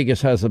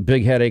Vegas has a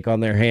big headache on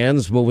their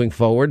hands moving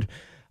forward.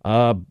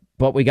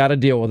 But we got to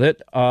deal with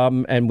it.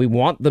 And we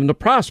want them to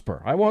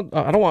prosper. I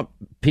don't want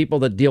people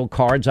that deal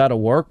cards out of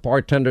work,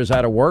 bartenders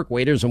out of work,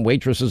 waiters and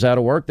waitresses out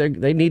of work.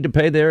 They need to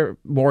pay their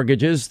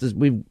mortgages.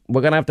 We're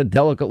going to have to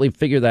delicately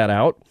figure that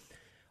out.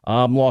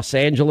 Los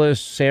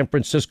Angeles, San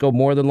Francisco,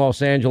 more than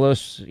Los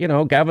Angeles.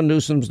 Gavin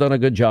Newsom's done a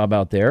good job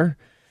out there.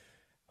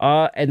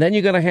 And then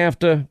you're going to have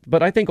to,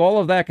 but I think all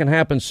of that can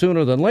happen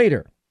sooner than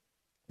later.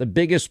 The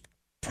biggest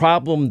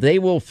problem they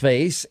will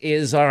face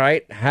is, all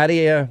right, how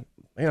do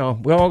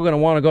we're all going to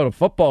want to go to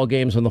football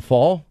games in the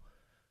fall.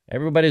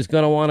 Everybody's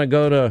going to want to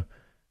go to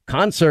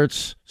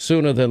concerts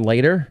sooner than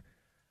later.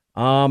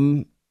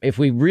 If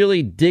we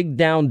really dig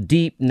down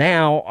deep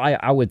now,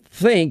 I would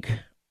think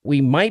we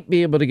might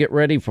be able to get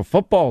ready for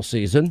football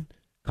season,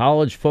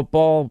 college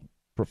football,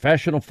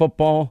 professional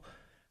football.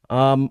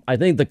 I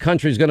think the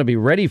country's going to be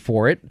ready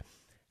for it.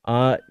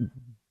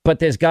 But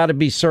there's got to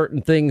be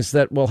certain things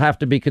that will have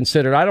to be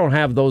considered. I don't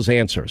have those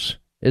answers.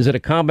 Is it a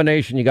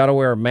combination? You got to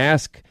wear a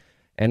mask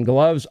and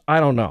gloves? I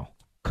don't know.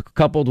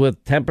 Coupled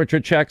with temperature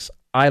checks?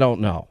 I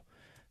don't know.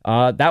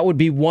 That would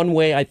be one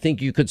way I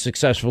think you could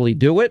successfully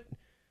do it.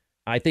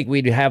 I think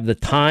we'd have the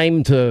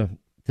time to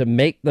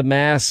make the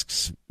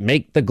masks,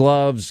 make the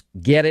gloves,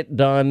 get it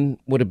done.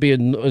 Would it be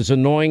as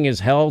annoying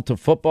as hell to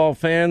football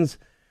fans?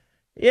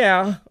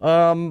 Yeah.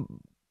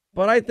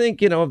 But I think,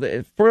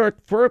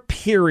 for a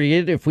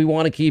period, if we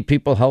want to keep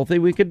people healthy,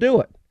 we could do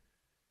it.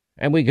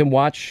 And we can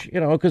watch,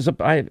 because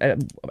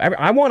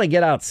I want to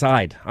get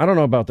outside. I don't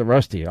know about the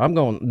rest of you. I'm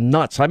going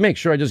nuts. I make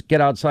sure I just get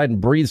outside and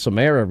breathe some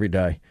air every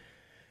day.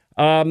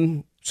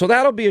 So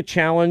that'll be a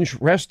challenge.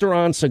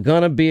 Restaurants are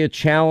going to be a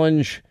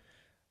challenge.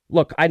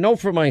 Look, I know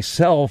for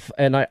myself,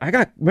 and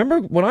remember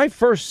when I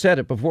first said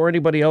it before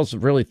anybody else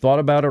really thought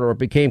about it or it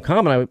became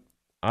common,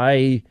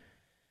 I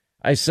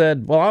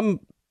said, well, I'm,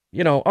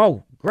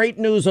 great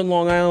news on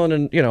Long Island.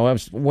 And,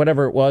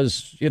 whatever it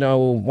was,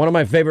 one of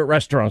my favorite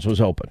restaurants was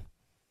open.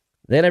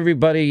 Then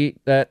everybody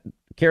that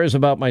cares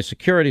about my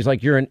security is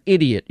like, you're an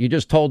idiot. You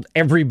just told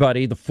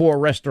everybody the 4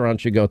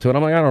 restaurants you go to. And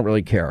I'm like, I don't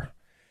really care.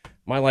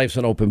 My life's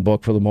an open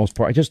book for the most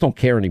part. I just don't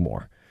care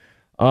anymore.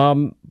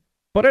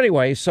 But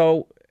anyway,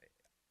 so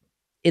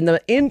in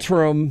the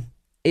interim,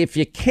 if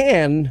you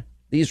can,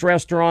 these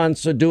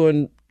restaurants are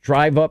doing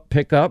drive up,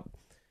 pick up.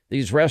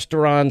 These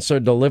restaurants are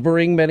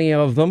delivering, many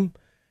of them.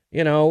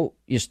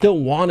 You still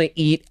want to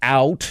eat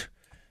out.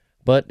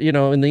 But,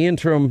 in the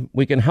interim,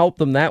 we can help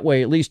them that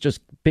way, at least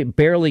just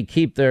barely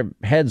keep their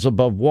heads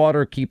above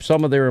water, keep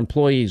some of their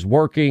employees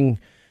working.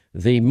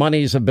 The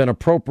monies have been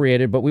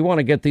appropriated, but we want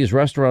to get these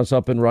restaurants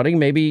up and running.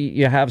 Maybe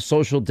you have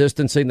social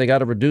distancing. They got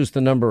to reduce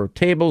the number of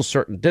tables,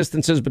 certain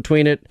distances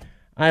between it.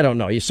 I don't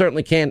know. You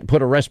certainly can't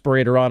put a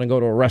respirator on and go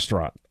to a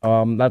restaurant.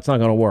 That's not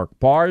going to work.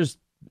 Bars,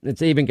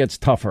 it even gets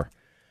tougher.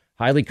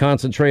 Highly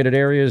concentrated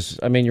areas.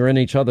 I mean, you're in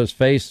each other's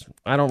face.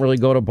 I don't really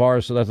go to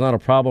bars, so that's not a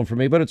problem for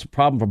me, but it's a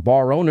problem for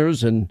bar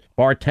owners and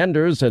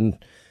bartenders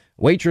and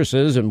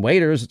waitresses and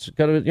waiters. It's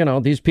got to,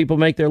 these people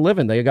make their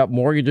living. They got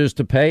mortgages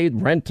to pay,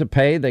 rent to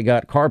pay. They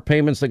got car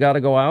payments that got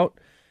to go out.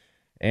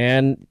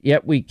 And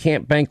yet we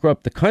can't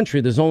bankrupt the country.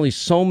 There's only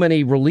so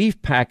many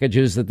relief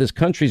packages that this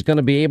country is going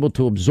to be able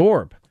to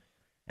absorb.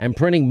 And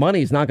printing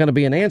money is not going to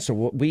be an answer.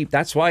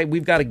 That's why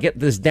we've got to get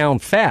this down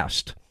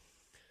fast.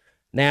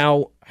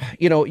 Now,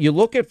 you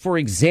look at, for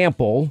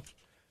example,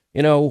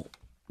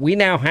 we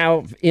now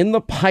have in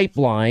the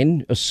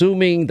pipeline,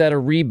 assuming that a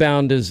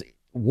rebound is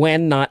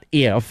when, not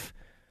if,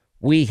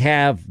 we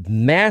have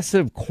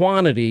massive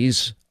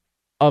quantities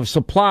of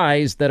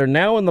supplies that are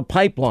now in the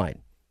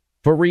pipeline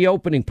for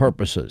reopening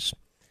purposes.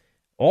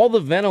 All the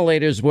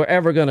ventilators we're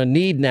ever going to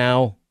need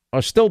now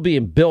are still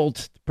being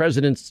built. The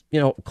president's,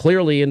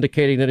 clearly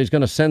indicating that he's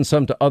going to send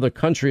some to other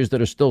countries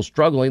that are still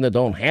struggling, that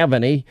don't have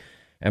any,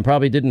 and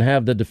probably didn't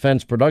have the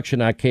Defense Production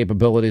Act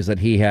capabilities that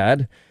he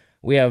had.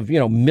 We have,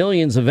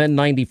 millions of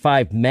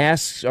N95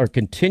 masks are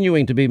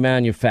continuing to be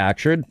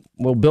manufactured.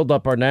 We'll build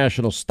up our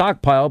national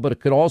stockpile, but it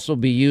could also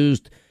be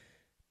used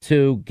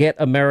to get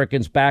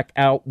Americans back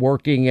out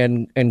working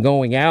and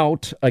going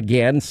out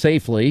again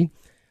safely.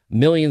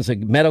 Millions of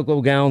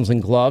medical gowns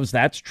and gloves.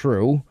 That's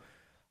true.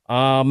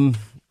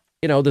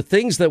 The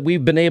things that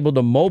we've been able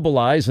to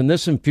mobilize, and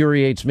this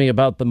infuriates me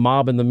about the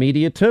mob and the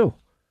media, too,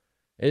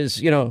 is,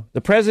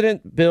 the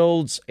president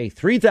builds a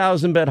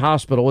 3,000-bed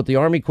hospital with the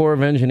Army Corps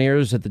of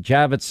Engineers at the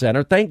Javits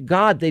Center. Thank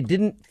God they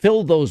didn't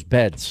fill those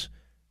beds.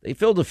 They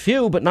filled a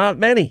few, but not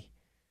many,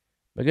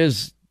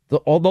 because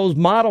all those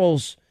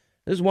models,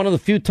 this is one of the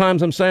few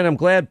times I'm saying I'm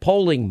glad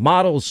polling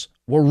models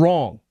were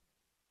wrong,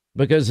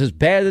 because as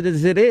bad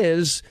as it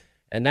is,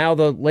 and now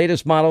the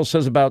latest model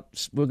says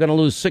we're going to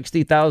lose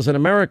 60,000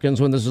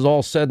 Americans when this is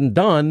all said and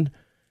done.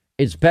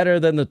 It's better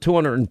than the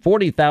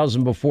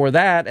 240,000 before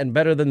that, and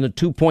better than the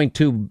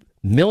 2.2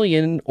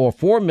 million or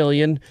 4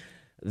 million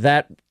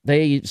that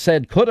they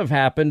said could have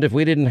happened if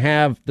we didn't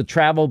have the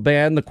travel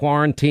ban, the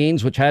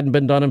quarantines, which hadn't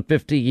been done in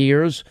 50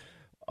 years,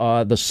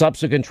 the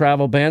subsequent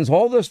travel bans.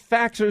 All this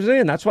factors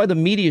in. That's why the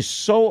media is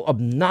so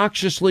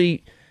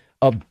obnoxiously,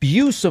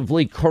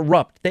 abusively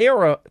corrupt. They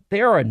are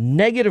a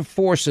negative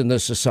force in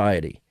this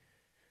society.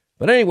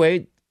 But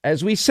anyway,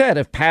 as we said,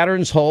 if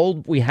patterns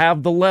hold, we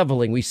have the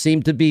leveling. We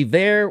seem to be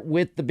there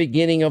with the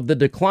beginning of the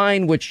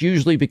decline, which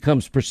usually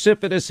becomes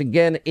precipitous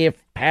again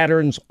if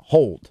patterns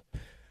hold.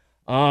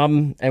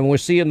 And we're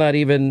seeing that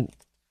even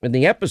in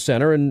the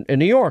epicenter in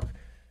New York.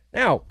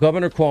 Now,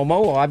 Governor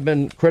Cuomo, who I've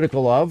been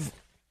critical of,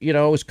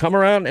 has come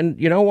around,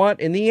 and you know what?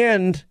 In the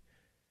end,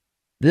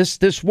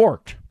 this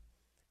worked.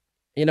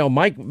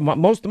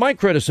 Most of my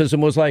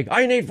criticism was like,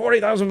 I need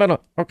 40,000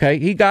 ventilators. Okay,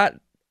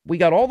 we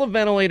got all the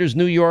ventilators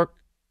New York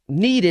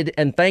needed,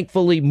 and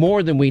thankfully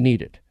more than we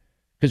needed,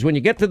 because when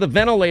you get to the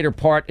ventilator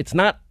part, it's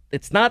not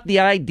the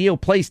ideal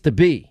place to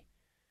be.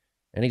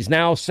 And he's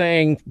now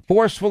saying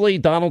forcefully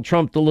Donald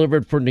Trump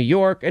delivered for New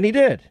York, and he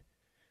did.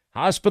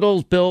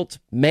 Hospitals built,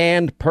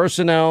 manned,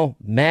 personnel,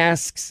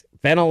 masks,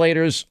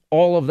 ventilators,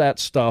 all of that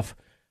stuff.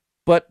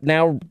 But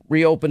now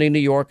reopening New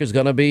York is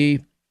going to be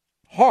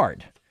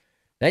hard.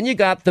 Then you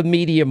got the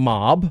media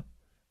mob.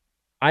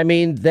 I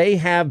mean, they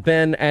have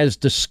been as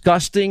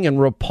disgusting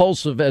and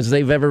repulsive as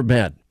they've ever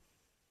been.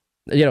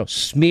 You know,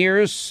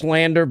 smears,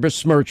 slander,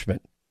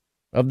 besmirchment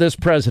of this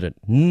president.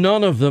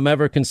 None of them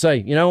ever can say,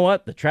 you know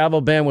what, the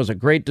travel ban was a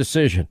great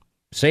decision.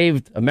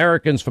 Saved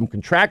Americans from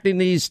contracting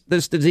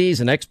this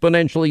disease and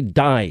exponentially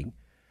dying.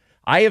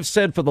 I have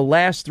said for the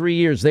last 3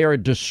 years, they are a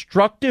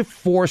destructive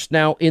force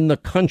now in the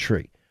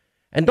country.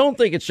 And don't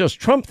think it's just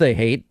Trump they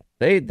hate.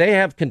 They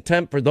have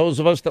contempt for those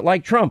of us that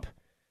like Trump.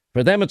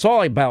 For them, it's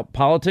all about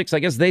politics. I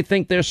guess they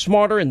think they're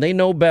smarter and they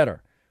know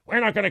better. We're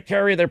not going to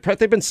carry their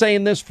They've been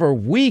saying this for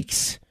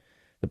weeks.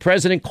 The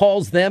president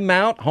calls them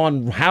out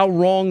on how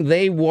wrong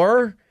they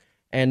were,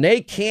 and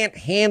they can't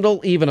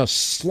handle even a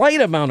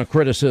slight amount of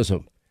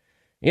criticism.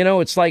 You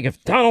know, it's like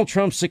if Donald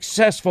Trump's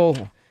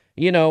successful,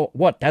 you know,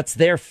 what, that's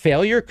their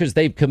failure because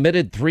they've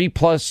committed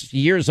 3+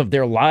 years of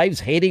their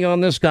lives hating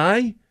on this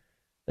guy?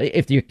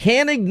 If you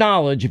can't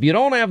acknowledge, if you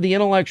don't have the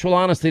intellectual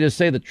honesty to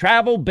say the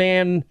travel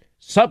ban,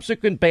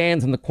 subsequent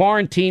bans, and the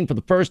quarantine for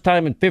the first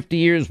time in 50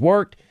 years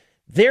worked,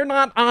 they're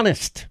not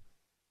honest.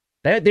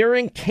 They're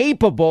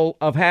incapable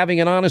of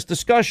having an honest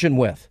discussion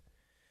with.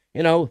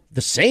 You know,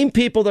 the same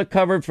people that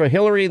covered for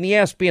Hillary and the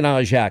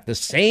Espionage Act, the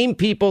same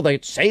people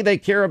that say they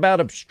care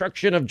about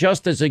obstruction of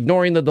justice,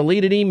 ignoring the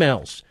deleted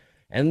emails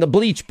and the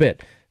bleach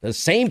bit, the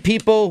same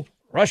people,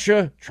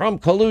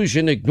 Russia-Trump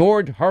collusion,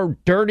 ignored her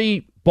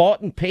dirty, bought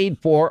and paid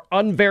for,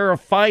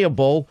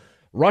 unverifiable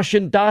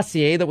Russian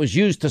dossier that was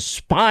used to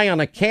spy on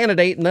a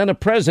candidate and then a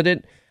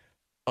president,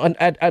 an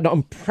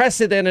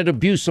unprecedented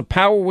abuse of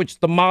power,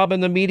 which the mob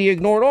and the media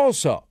ignored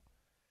also.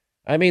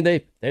 I mean,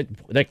 they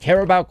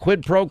care about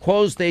quid pro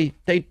quos. They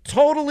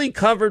totally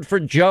covered for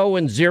Joe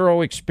and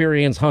zero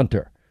experience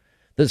Hunter.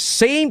 The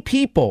same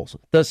people,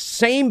 the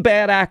same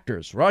bad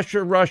actors,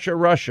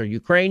 Russia,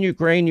 Ukraine,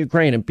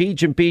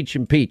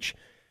 impeach.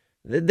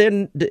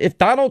 Then if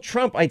Donald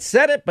Trump, I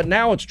said it, but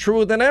now it's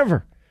truer than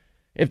ever.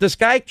 If this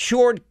guy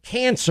cured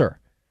cancer,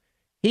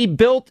 he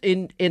built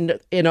in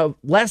a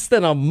less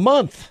than a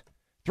month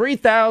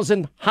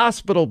 3,000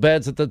 hospital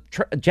beds at the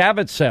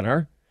Javits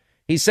Center.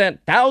 He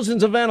sent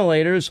thousands of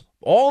ventilators,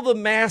 all the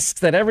masks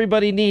that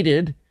everybody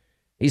needed.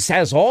 He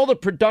has all the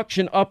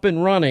production up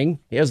and running.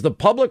 He has the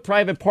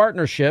public-private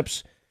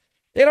partnerships.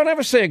 They don't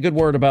ever say a good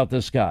word about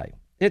this guy.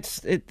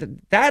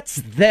 That's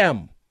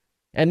them.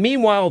 And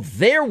meanwhile,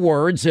 their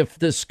words, if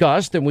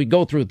discussed, and we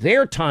go through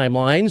their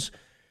timelines,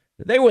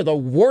 they were the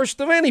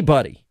worst of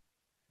anybody.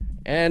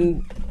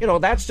 And, you know,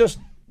 that's just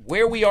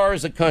where we are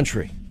as a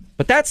country.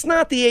 But that's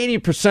not the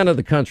 80% of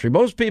the country.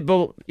 Most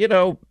people, you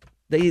know,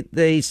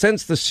 they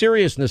sense the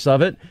seriousness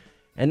of it.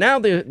 And now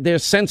they're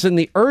sensing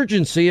the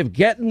urgency of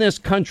getting this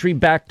country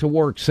back to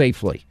work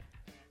safely.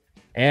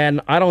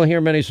 And I don't hear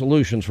many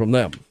solutions from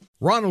them.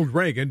 Ronald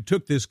Reagan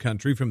took this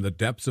country from the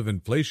depths of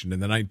inflation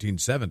in the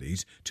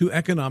 1970s to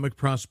economic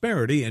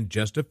prosperity in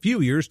just a few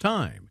years'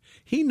 time.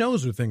 He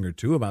knows a thing or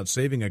two about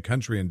saving a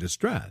country in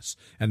distress,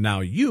 and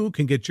now you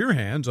can get your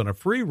hands on a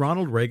free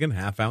Ronald Reagan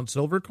half-ounce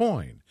silver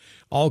coin.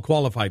 All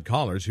qualified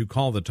callers who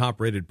call the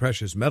top-rated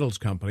precious metals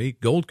company,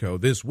 Goldco,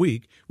 this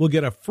week will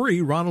get a free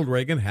Ronald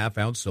Reagan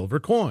half-ounce silver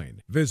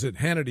coin. Visit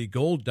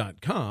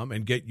HannityGold.com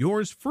and get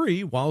yours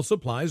free while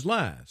supplies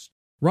last.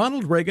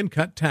 Ronald Reagan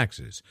cut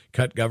taxes,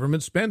 cut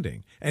government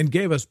spending, and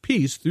gave us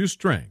peace through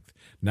strength.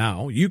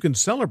 Now you can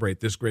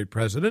celebrate this great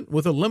president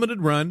with a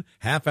limited-run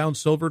half-ounce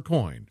silver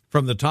coin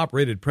from the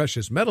top-rated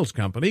precious metals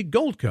company,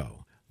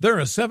 Goldco. They're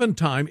a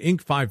 7-time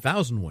Inc.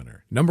 5000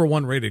 winner,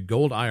 #1 rated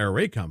gold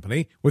IRA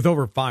company with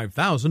over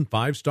 5,000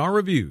 5-star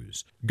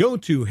reviews. Go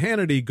to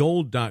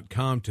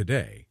HannityGold.com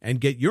today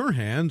and get your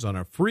hands on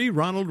a free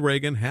Ronald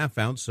Reagan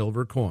half-ounce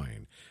silver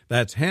coin.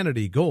 That's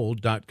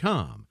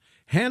HannityGold.com.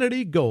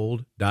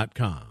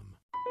 HannityGold.com.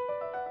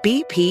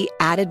 BP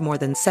added more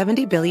than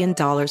 $70 billion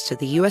to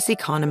the U.S.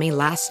 economy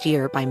last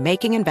year by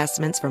making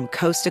investments from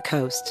coast to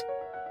coast.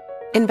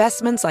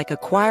 Investments like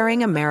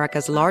acquiring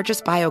America's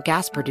largest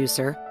biogas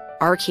producer,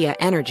 Archaea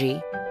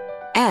Energy,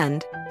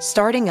 and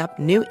starting up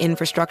new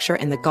infrastructure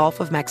in the Gulf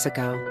of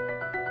Mexico.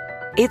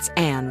 It's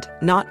and,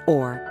 not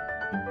or.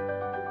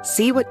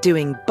 See what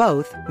doing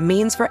both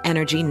means for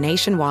energy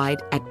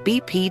nationwide at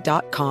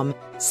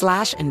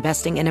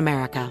bp.com/investing in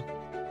America.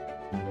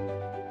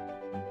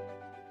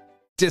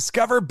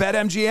 Discover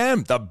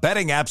BetMGM, the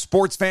betting app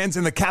sports fans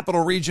in the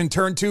capital region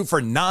turn to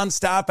for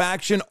nonstop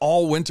action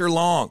all winter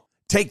long.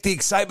 Take the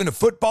excitement of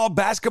football,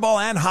 basketball,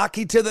 and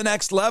hockey to the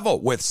next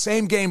level with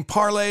same-game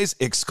parlays,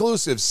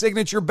 exclusive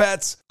signature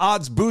bets,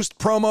 odds boost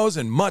promos,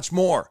 and much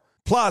more.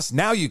 Plus,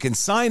 now you can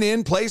sign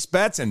in, place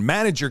bets, and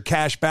manage your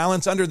cash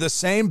balance under the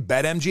same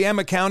BetMGM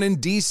account in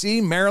D.C.,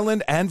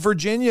 Maryland, and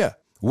Virginia.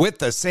 With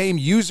the same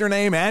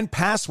username and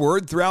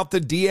password throughout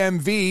the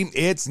DMV,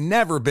 it's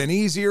never been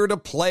easier to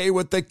play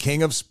with the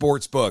king of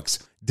sportsbooks.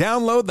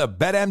 Download the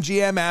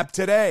BetMGM app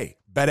today.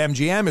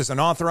 BetMGM is an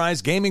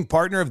authorized gaming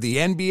partner of the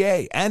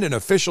NBA and an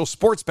official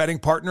sports betting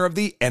partner of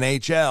the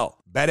NHL.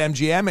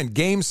 BetMGM and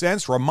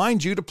GameSense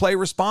remind you to play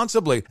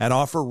responsibly and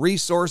offer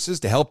resources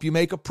to help you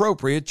make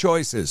appropriate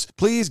choices.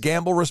 Please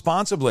gamble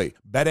responsibly.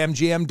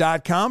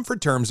 BetMGM.com for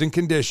terms and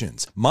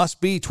conditions. Must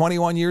be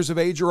 21 years of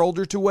age or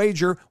older to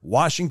wager.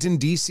 Washington,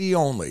 D.C.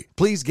 only.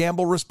 Please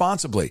gamble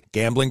responsibly.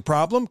 Gambling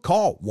problem?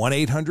 Call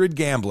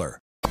 1-800-GAMBLER.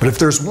 But if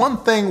there's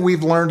one thing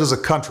we've learned as a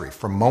country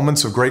from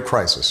moments of great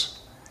crisis,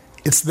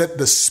 it's that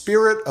the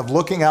spirit of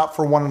looking out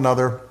for one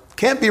another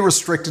can't be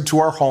restricted to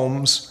our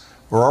homes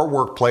or our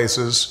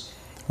workplaces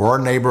or our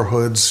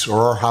neighborhoods or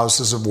our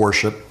houses of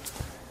worship.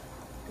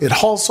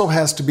 It also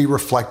has to be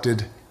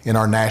reflected in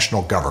our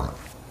national government.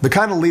 The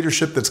kind of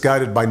leadership that's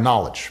guided by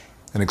knowledge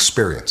and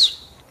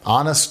experience,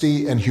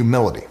 honesty and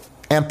humility,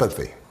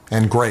 empathy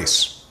and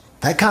grace.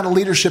 That kind of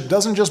leadership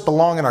doesn't just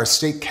belong in our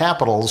state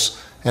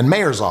capitals and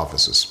mayor's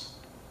offices.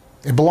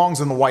 It belongs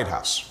in the White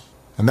House.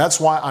 And that's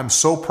why I'm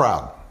so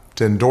proud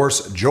to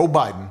endorse Joe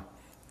Biden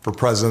for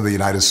President of the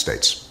United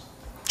States.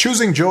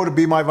 Choosing Joe to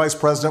be my vice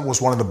president was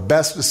one of the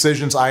best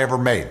decisions I ever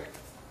made,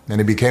 and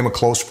he became a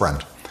close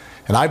friend.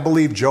 And I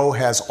believe Joe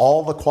has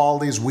all the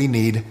qualities we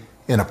need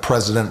in a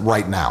president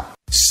right now.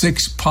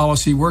 6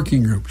 policy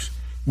working groups,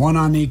 one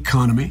on the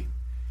economy,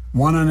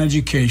 one on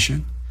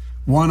education,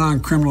 one on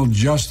criminal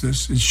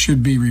justice, it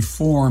should be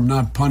reform,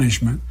 not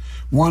punishment,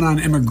 one on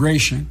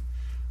immigration,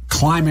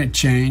 climate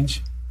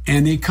change,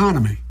 and the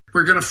economy.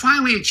 We're going to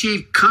finally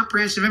achieve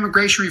comprehensive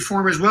immigration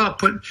reform as well,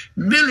 put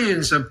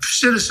millions of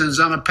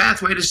citizens on a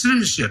pathway to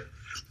citizenship,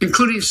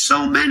 including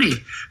so many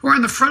who are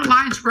in the front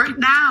lines right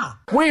now.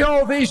 We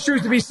hold these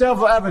truths to be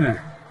self-evident.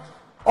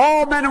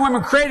 All men and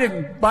women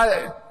created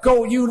by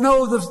you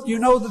know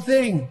the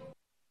thing.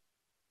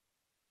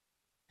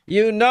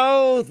 You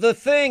know the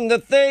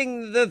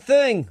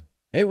thing.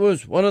 It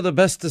was one of the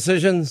best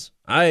decisions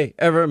I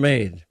ever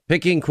made.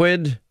 Picking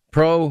quid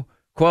pro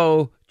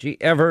quo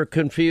ever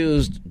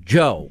confused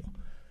Joe.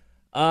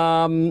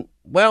 Well,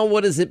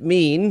 what does it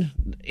mean?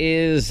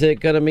 Is it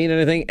going to mean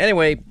anything?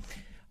 Anyway,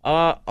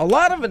 a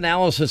lot of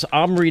analysis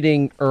I'm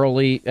reading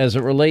early as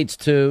it relates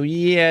to,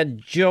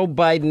 Joe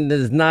Biden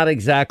has not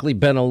exactly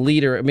been a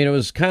leader. I mean, it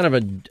was kind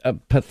of a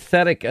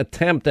pathetic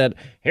attempt at,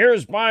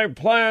 here's my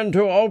plan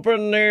to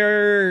open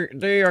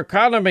the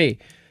economy.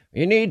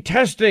 You need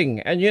testing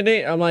and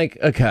I'm like,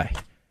 okay,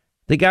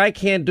 the guy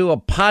can't do a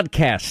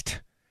podcast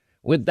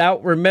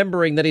without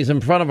remembering that he's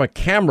in front of a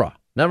camera.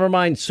 Never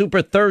mind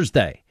Super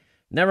Thursday.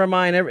 Never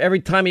mind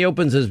every time he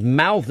opens his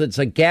mouth, it's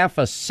a gaffe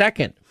a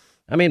second.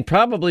 I mean,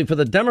 probably for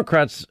the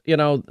Democrats,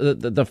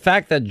 the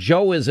fact that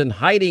Joe is in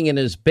hiding in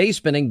his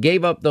basement and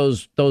gave up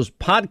those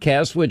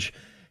podcasts, which,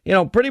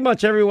 pretty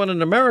much everyone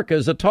in America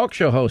is a talk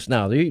show host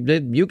now.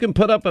 You can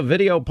put up a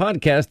video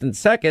podcast in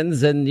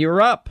seconds and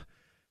you're up.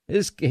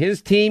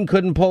 His team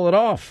couldn't pull it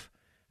off.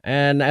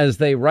 And as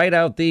they write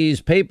out these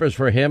papers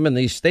for him and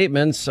these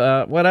statements,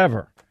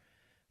 whatever.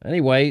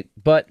 Anyway,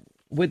 but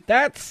with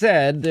that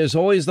said, there's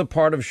always the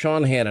part of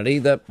Sean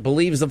Hannity that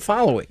believes the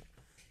following.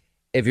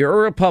 If you're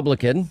a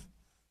Republican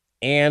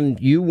and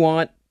you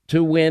want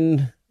to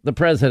win the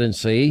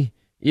presidency,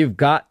 you've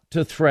got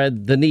to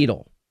thread the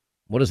needle.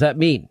 What does that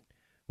mean?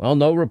 Well,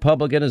 no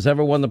Republican has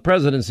ever won the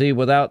presidency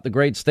without the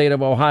great state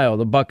of Ohio,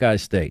 the Buckeye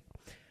State.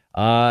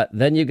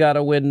 Then you got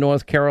to win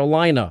North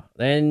Carolina.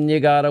 Then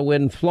you got to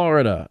win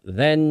Florida.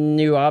 Then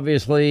you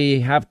obviously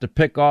have to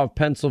pick off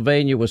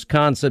Pennsylvania,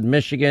 Wisconsin,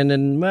 Michigan,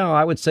 and, well,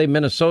 I would say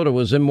Minnesota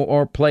was in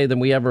more play than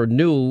we ever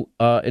knew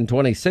in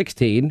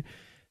 2016.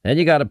 Then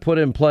you got to put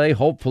in play,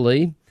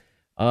 hopefully,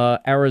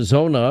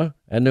 Arizona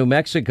and New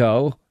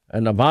Mexico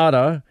and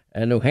Nevada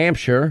and New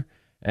Hampshire.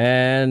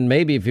 And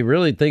maybe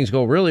if things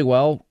go really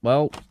well,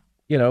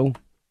 you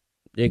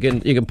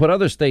can put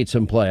other states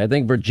in play. I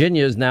think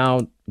Virginia is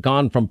now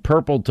gone from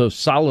purple to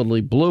solidly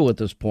blue at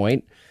this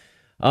point.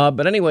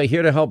 But anyway,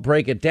 here to help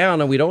break it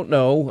down, and we don't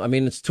know. I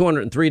mean, it's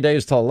 203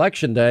 days till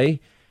Election Day,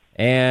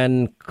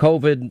 and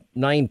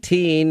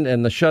COVID-19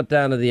 and the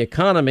shutdown of the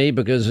economy,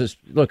 because,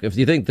 look, if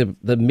you think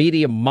the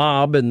media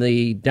mob and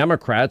the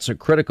Democrats are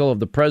critical of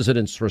the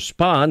president's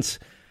response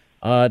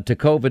to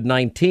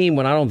COVID-19,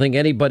 when I don't think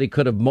anybody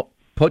could have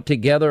put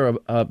together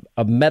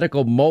a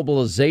medical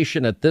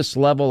mobilization at this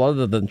level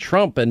other than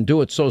Trump and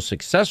do it so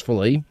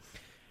successfully,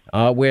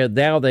 where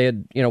now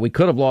we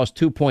could have lost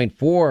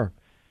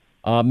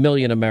 2.4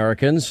 million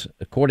Americans,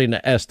 according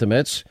to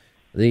estimates.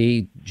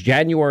 The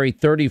January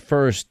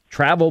 31st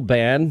travel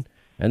ban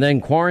and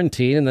then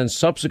quarantine and then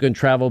subsequent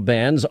travel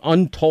bans,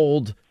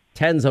 untold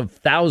tens of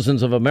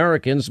thousands of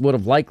Americans would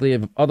have likely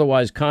have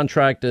otherwise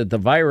contracted the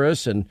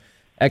virus, and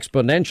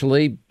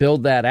exponentially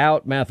build that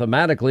out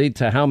mathematically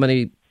to how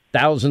many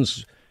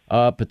thousands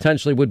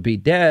potentially would be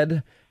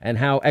dead and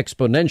how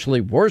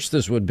exponentially worse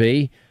this would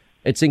be.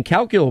 It's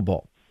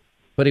incalculable.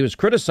 But he was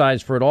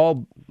criticized for it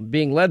all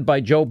being led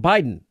by Joe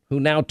Biden, who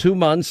now 2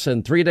 months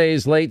and 3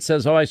 days late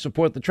says, I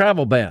support the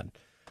travel ban.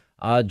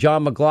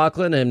 John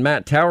McLaughlin and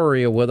Matt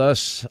Towery are with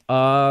us.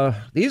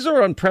 These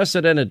are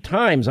unprecedented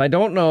times. I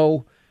don't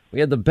know.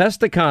 We had the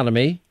best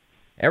economy,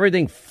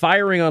 everything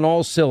firing on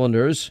all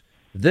cylinders.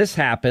 This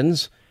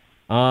happens.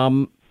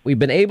 We've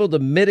been able to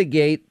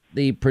mitigate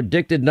the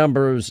predicted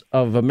numbers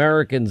of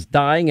Americans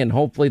dying, and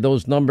hopefully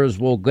those numbers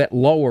will get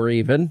lower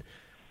even.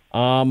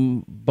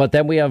 But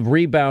then we have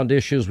rebound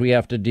issues we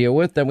have to deal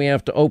with. Then we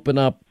have to open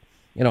up,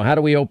 how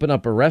do we open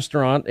up a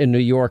restaurant in New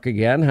York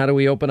again? How do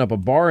we open up a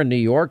bar in New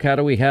York? How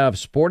do we have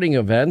sporting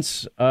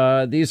events?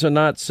 These are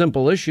not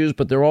simple issues,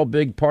 but they're all a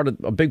big part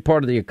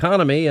of the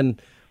economy.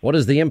 And what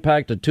is the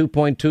impact of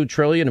 $2.2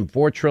 trillion and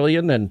 $4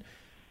 trillion and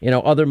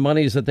other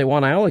monies that they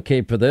want to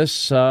allocate for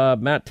this?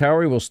 Matt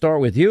Towery, we'll start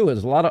with you.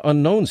 There's a lot of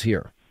unknowns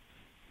here.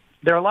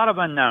 There are a lot of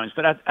unknowns,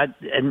 but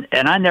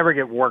I never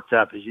get worked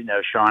up, as you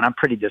know, Sean. I'm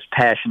pretty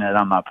dispassionate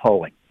on my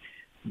polling.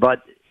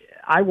 But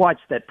I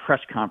watched that press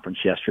conference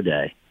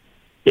yesterday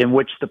in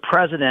which the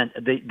president,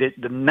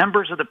 the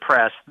members of the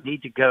press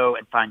need to go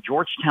and find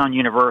Georgetown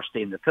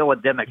University and the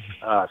Philademic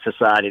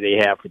Society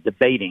they have for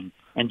debating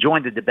and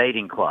join the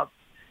debating club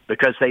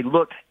because they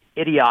look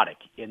idiotic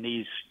in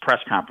these press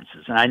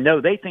conferences. And I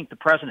know they think the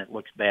president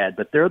looks bad,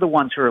 but they're the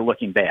ones who are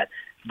looking bad.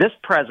 This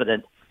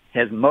president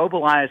has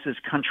mobilized this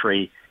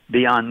country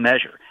beyond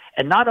measure.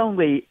 And not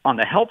only on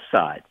the health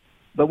side,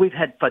 but we've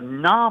had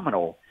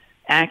phenomenal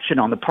action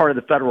on the part of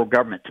the federal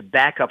government to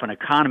back up an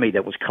economy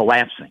that was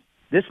collapsing.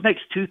 This makes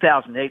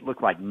 2008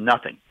 look like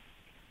nothing.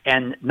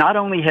 And not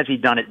only has he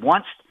done it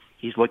once,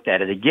 he's looked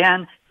at it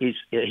again. He's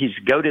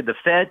goaded the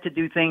Fed to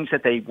do things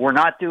that they were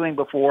not doing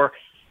before.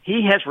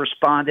 He has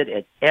responded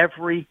at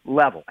every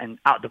level. And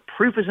the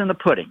proof is in the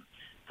pudding.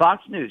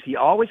 Fox News, he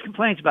always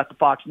complains about the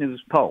Fox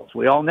News polls.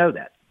 We all know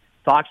that.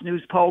 Fox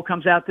News poll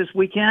comes out this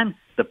weekend.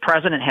 The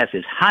president has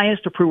his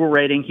highest approval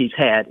rating he's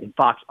had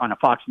on a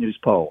Fox News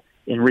poll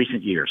in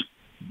recent years.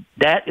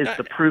 That is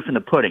the proof in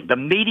the pudding. The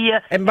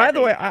media. And by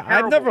the way,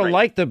 I've never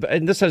liked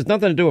and this has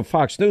nothing to do with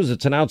Fox News.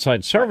 It's an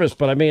outside service.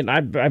 But I mean,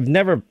 I've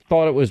never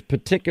thought it was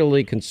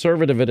particularly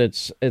conservative in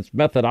its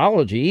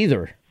methodology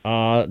either.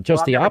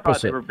 Just the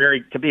opposite. They were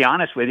to be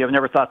honest with you, I've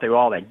never thought they were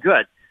all that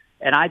good.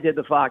 And I did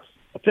the Fox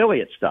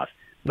affiliate stuff.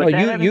 But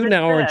well, you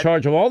now are in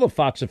charge of all the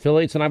Fox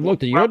affiliates, and I've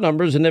looked at your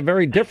numbers, and they're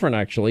very different,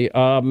 actually.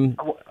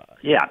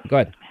 Yeah. Go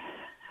ahead.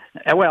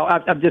 Well,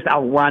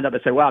 I'll wind up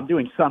and say, well, I'm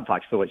doing some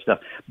Fox affiliate stuff,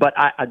 but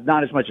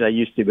not as much as I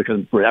used to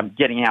because I'm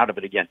getting out of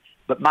it again.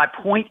 But my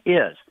point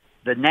is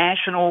the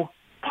national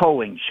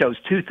polling shows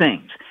two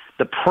things.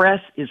 The press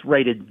is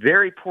rated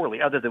very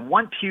poorly, other than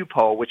one Pew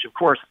poll, which, of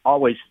course,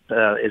 always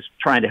is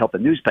trying to help the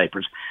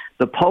newspapers.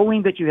 The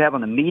polling that you have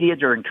on the media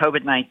during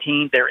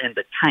COVID-19, they're in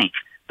the tank.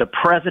 The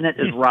president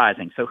is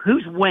rising. So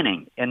who's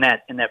winning in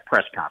that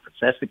press conference?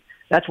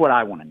 That's what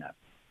I want to know.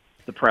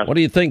 The president. What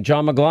do you think,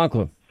 John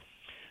McLaughlin?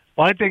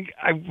 Well, I think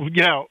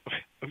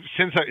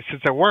since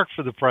I work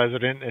for the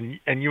president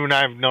and you and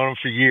I have known him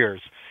for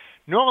years,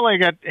 normally I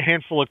get a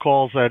handful of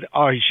calls that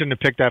he shouldn't have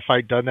picked that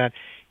fight, done that.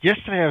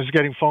 Yesterday I was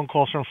getting phone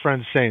calls from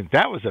friends saying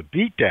that was a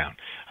beatdown.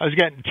 I was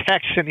getting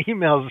texts and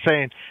emails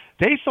saying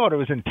they thought it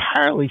was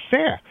entirely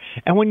fair.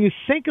 And when you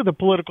think of the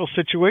political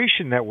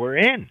situation that we're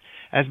in,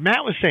 as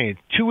Matt was saying,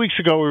 2 weeks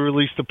ago we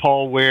released a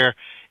poll where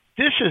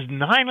this is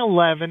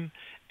 9/11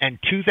 and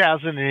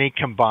 2008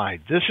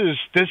 combined. This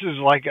is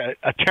like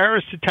a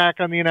terrorist attack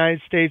on the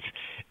United States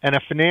and a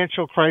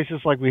financial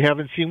crisis like we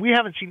haven't seen. We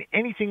haven't seen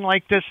anything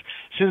like this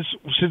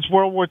since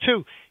World War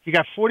II. You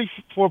got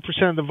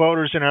 44% of the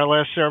voters in our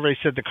last survey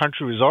said the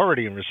country was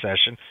already in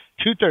recession.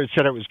 2/3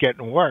 said it was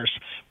getting worse.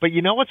 But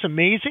you know what's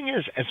amazing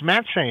is, as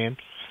Matt's saying,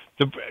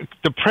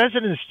 the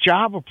president's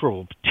job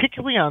approval,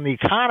 particularly on the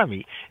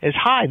economy, is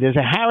high. There's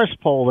a Harris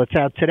poll that's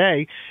out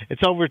today.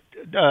 It's over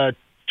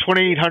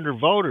 2,800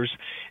 voters.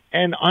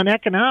 And on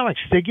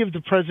economics, they give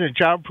the president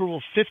job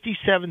approval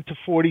 57 to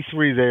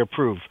 43 they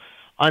approve.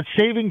 On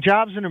saving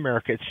jobs in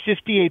America, it's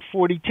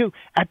 58-42.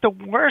 At the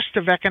worst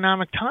of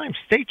economic times,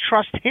 they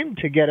trust him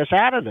to get us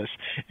out of this.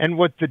 And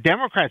what the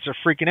Democrats are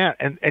freaking out,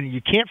 and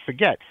you can't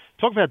forget,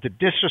 talk about the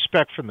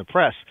disrespect from the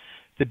press.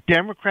 The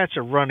Democrats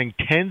are running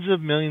tens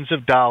of millions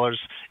of dollars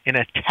in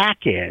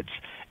attack ads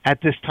at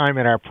this time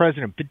at our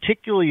president,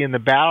 particularly in the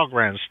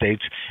battleground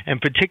states and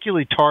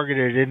particularly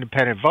targeted at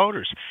independent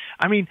voters.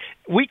 I mean,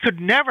 we could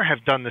never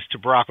have done this to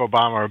Barack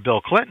Obama or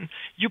Bill Clinton.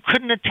 You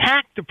couldn't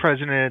attack the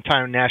president in a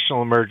time of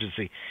national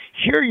emergency.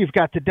 Here you've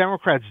got the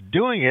Democrats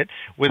doing it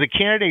with a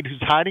candidate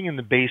who's hiding in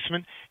the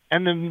basement,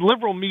 and the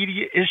liberal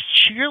media is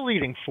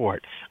cheerleading for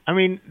it. I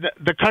mean,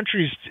 the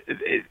country's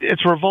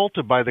it's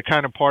revolted by the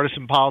kind of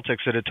partisan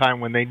politics at a time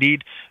when they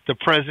need the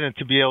president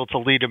to be able to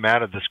lead them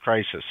out of this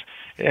crisis.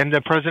 And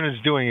the president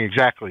is doing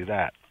exactly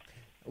that.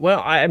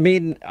 Well, I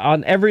mean,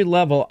 on every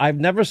level, I've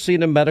never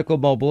seen a medical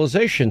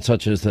mobilization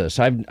such as this.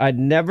 I've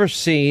never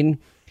seen,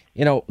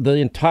 the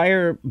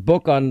entire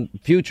book on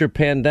future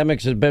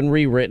pandemics has been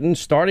rewritten,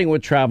 starting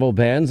with travel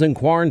bans and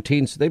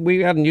quarantines. We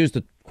hadn't used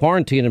a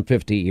quarantine in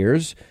 50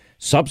 years.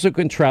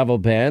 Subsequent travel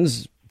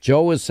bans.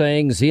 Joe was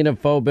saying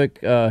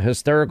xenophobic,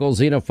 hysterical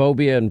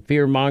xenophobia and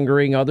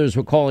fear-mongering. Others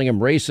were calling him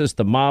racist.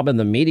 The mob and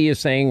the media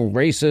saying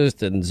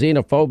racist and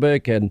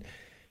xenophobic. And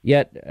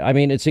yet, I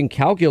mean, it's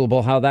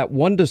incalculable how that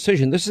one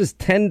decision, this is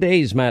 10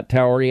 days, Matt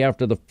Towery,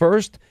 after the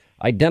first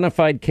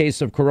identified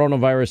case of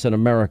coronavirus in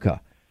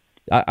America.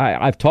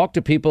 I've talked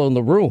to people in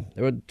the room.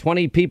 There were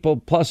 20 people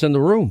plus in the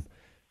room.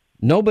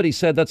 Nobody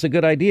said that's a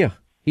good idea.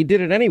 He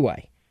did it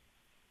anyway.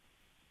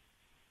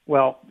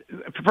 Well,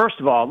 first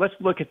of all, let's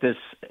look at this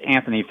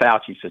Anthony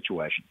Fauci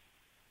situation.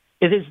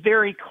 It is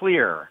very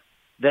clear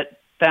that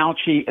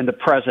Fauci and the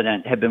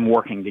president have been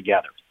working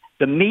together.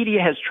 The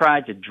media has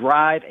tried to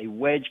drive a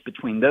wedge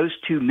between those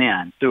two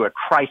men through a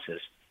crisis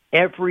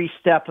every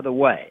step of the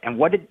way. And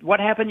what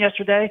happened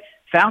yesterday?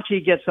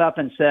 Fauci gets up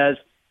and says,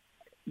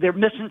 they're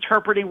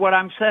misinterpreting what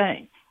I'm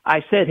saying.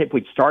 I said, if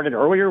we'd started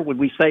earlier, would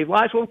we save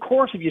lives? Well, of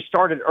course, if you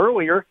started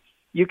earlier,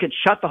 you could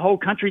shut the whole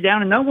country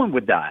down and no one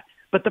would die.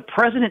 But the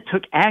president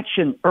took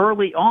action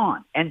early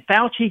on, and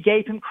Fauci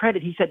gave him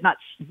credit. He said not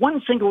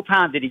one single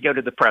time did he go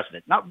to the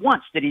president. Not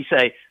once did he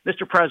say,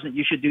 Mr. President,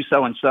 you should do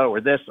so-and-so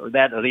or this or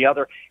that or the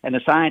other. And the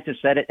scientist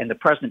said it, and the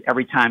president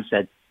every time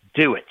said,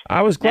 do it.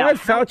 I was glad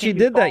Fauci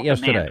did that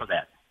yesterday.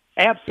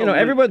 Absolutely.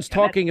 Everyone's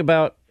talking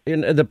about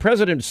the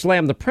president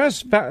slammed the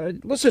press.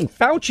 Listen,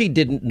 Fauci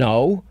didn't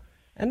know,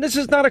 and this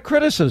is not a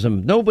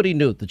criticism. Nobody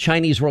knew. The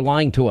Chinese were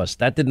lying to us.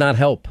 That did not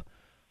help.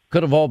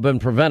 Could have all been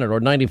prevented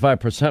or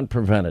 95%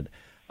 prevented.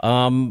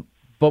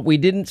 But we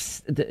didn't,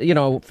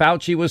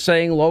 Fauci was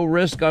saying low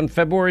risk on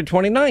February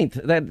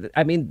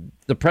 29th.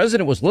 The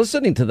president was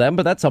listening to them,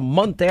 but that's a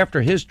month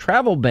after his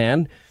travel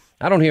ban.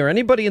 I don't hear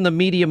anybody in the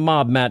media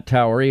mob, Matt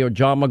Towery or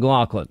John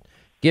McLaughlin,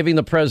 giving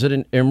the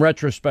president, in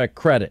retrospect,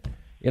 credit.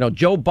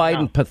 Joe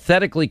Biden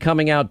pathetically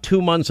coming out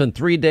 2 months and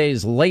 3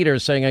 days later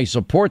saying he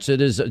supports it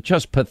is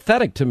just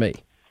pathetic to me.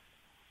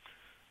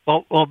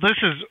 Well,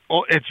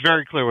 it's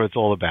very clear what it's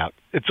all about.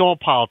 It's all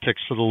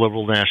politics for the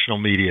liberal national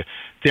media.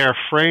 They're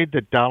afraid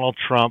that Donald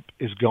Trump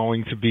is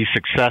going to be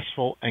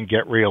successful and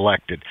get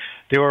reelected.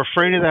 They were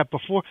afraid of that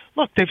before.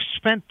 Look, they've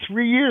spent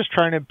 3 years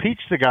trying to impeach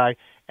the guy,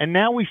 and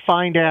now we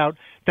find out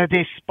that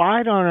they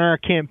spied on our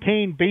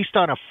campaign based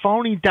on a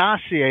phony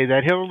dossier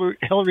that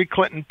Hillary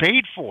Clinton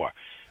paid for.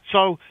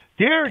 So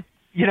they're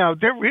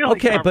really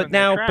okay.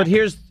 But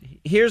here's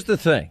the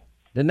thing.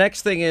 The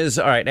next thing is,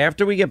 all right,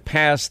 after we get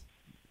past,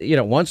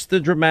 once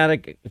the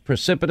dramatic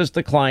precipitous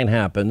decline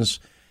happens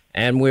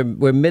and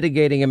we're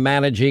mitigating and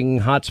managing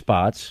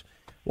hotspots,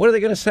 what are they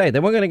going to say?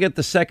 Then we're going to get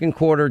the second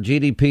quarter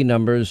GDP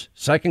numbers,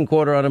 second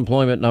quarter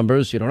unemployment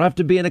numbers. You don't have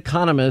to be an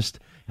economist,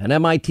 an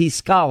MIT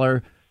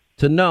scholar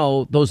to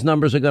know those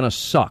numbers are going to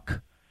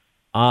suck.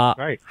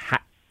 Right.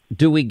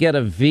 Do we get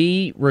a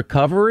V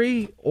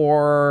recovery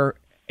or,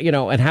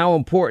 and how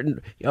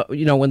important,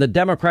 when the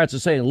Democrats are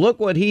saying, look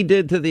what he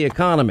did to the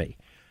economy.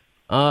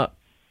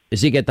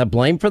 Does he get the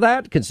blame for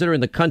that,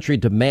 considering the country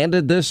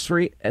demanded this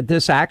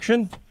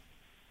action?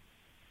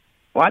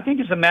 Well, I think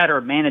it's a matter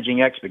of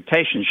managing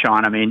expectations,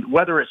 Sean.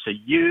 Whether it's a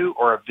U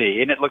or a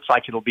V, and it looks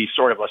like it'll be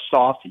sort of a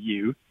soft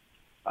U,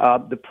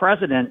 the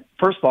president,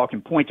 first of all,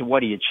 can point to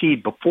what he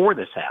achieved before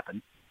this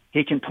happened.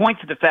 He can point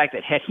to the fact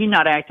that had he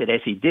not acted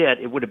as he did,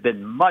 it would have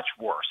been much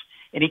worse.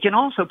 And he can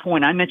also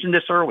point, I mentioned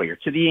this earlier,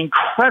 to the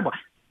incredible,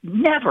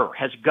 never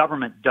has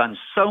government done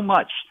so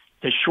much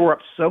to shore up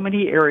so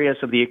many areas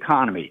of the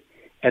economy.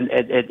 And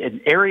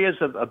areas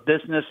of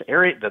business,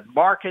 the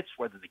markets,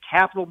 whether the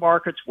capital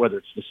markets, whether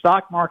it's the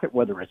stock market,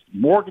 whether it's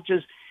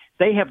mortgages,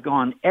 they have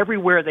gone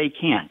everywhere they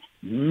can.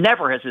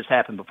 Never has this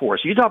happened before.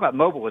 So you talk about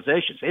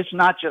mobilizations. It's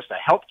not just a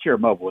healthcare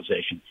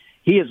mobilization.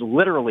 He has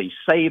literally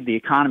saved the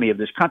economy of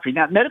this country.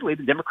 Now, admittedly,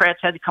 the Democrats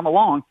had to come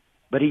along,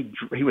 but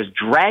he was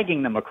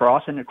dragging them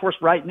across. And, of course,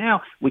 right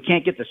now, we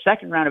can't get the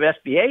second round of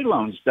SBA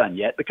loans done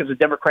yet because the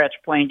Democrats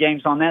are playing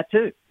games on that,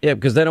 too. Yeah,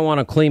 because they don't want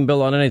a clean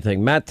bill on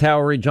anything. Matt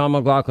Towery, John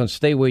McLaughlin,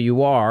 stay where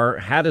you are.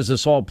 How does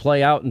this all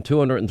play out in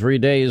 203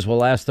 days?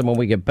 We'll ask them when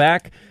we get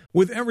back.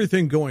 With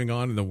everything going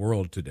on in the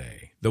world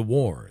today, the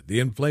war, the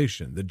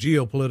inflation, the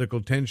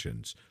geopolitical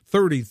tensions,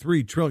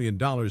 $33 trillion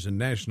in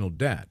national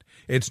debt,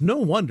 it's no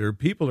wonder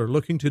people are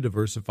looking to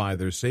diversify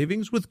their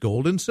savings with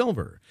gold and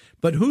silver.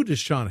 But who does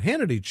Sean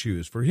Hannity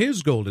choose for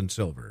his gold and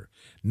silver?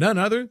 None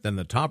other than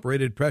the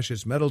top-rated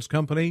precious metals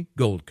company,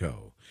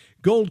 Goldco.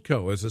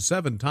 Goldco is a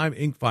 7-time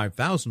Inc.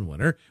 5000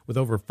 winner with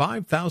over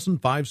 5,000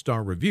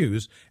 five-star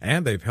reviews,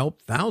 and they've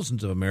helped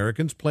thousands of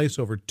Americans place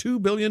over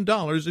 $2 billion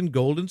in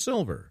gold and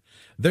silver.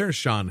 They're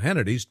Sean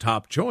Hannity's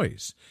top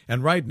choice,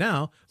 and right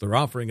now they're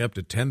offering up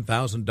to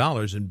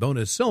 $10,000 in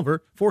bonus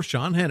silver for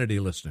Sean Hannity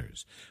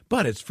listeners.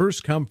 But it's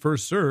first come,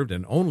 first served,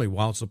 and only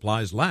while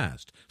supplies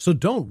last, so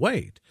don't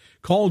wait.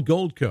 Call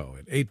Goldco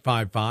at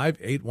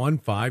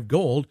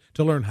 855-815-GOLD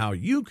to learn how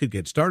you could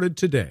get started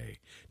today.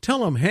 Tell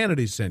them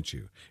Hannity sent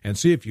you and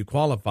see if you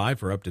qualify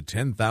for up to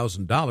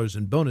 $10,000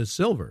 in bonus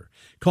silver.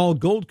 Call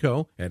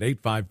Goldco at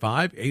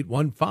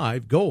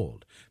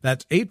 855-815-GOLD.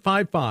 That's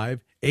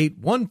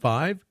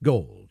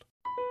 855-815-GOLD.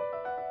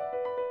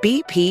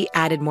 BP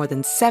added more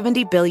than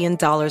 $70 billion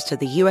to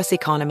the U.S.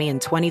 economy in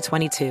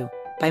 2022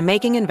 by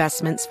making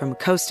investments from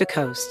coast to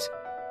coast.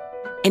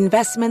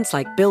 Investments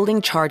like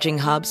building charging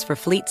hubs for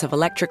fleets of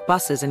electric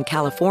buses in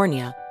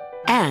California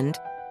and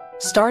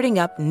starting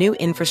up new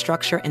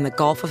infrastructure in the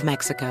Gulf of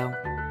Mexico.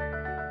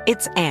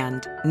 It's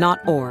and, not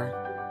or.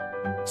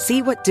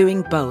 See what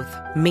doing both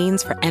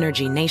means for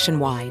energy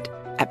nationwide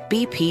at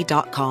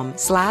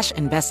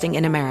bp.com/investing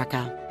in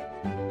America.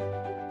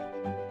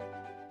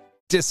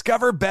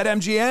 Discover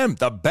BetMGM,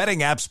 the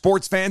betting app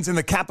sports fans in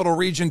the capital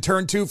region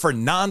turn to for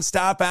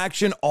nonstop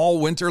action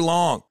all winter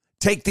long.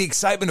 Take the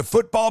excitement of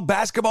football,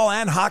 basketball,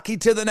 and hockey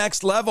to the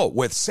next level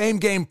with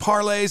same-game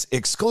parlays,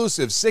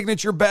 exclusive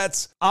signature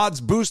bets,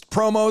 odds boost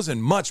promos,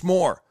 and much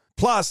more.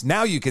 Plus,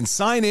 now you can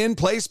sign in,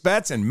 place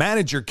bets, and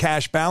manage your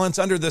cash balance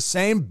under the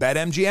same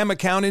BetMGM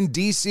account in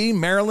D.C.,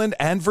 Maryland,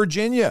 and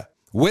Virginia.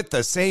 With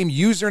the same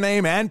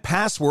username and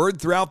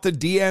password throughout the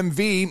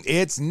DMV,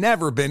 it's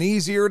never been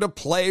easier to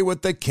play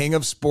with the king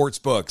of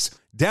sportsbooks.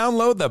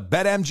 Download the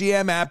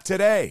BetMGM app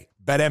today.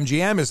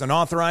 BetMGM is an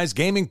authorized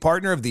gaming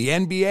partner of the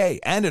NBA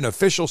and an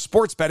official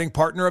sports betting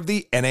partner of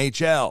the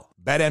NHL.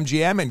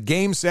 BetMGM and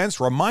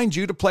GameSense remind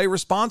you to play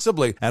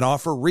responsibly and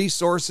offer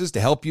resources to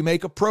help you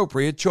make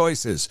appropriate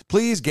choices.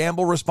 Please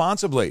gamble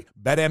responsibly.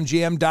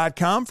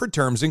 BetMGM.com for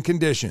terms and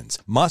conditions.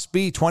 Must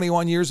be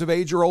 21 years of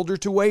age or older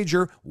to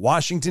wager.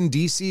 Washington,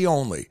 D.C.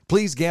 only.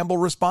 Please gamble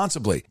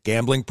responsibly.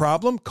 Gambling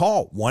problem?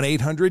 Call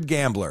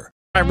 1-800-GAMBLER.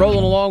 All right,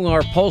 rolling along,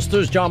 our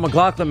pollsters, John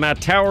McLaughlin,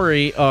 Matt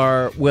Towery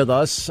are with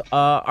us.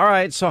 All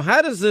right, so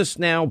how does this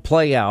now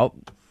play out?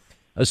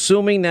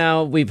 Assuming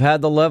now we've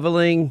had the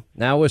leveling,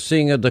 now we're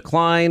seeing a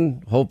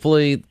decline.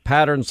 Hopefully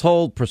patterns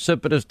hold,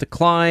 precipitous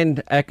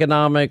decline,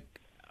 economic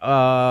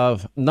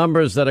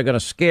numbers that are going to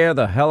scare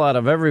the hell out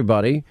of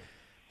everybody,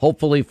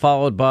 hopefully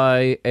followed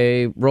by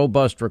a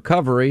robust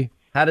recovery.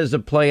 How does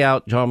it play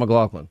out, John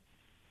McLaughlin?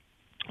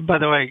 By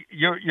the way,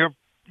 your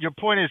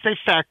point is they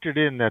factored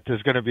in that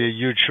there's going to be a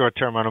huge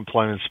short-term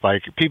unemployment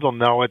spike. People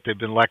know it. They've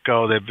been let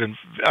go. They've been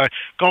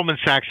Goldman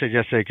Sachs said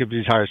yesterday it could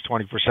be as high as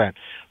 20%.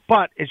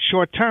 But it's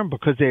short-term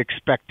because they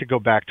expect to go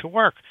back to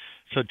work.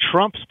 So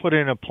Trump's put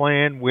in a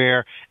plan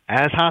where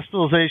as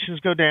hospitalizations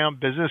go down,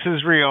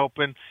 businesses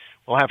reopen,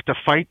 we'll have to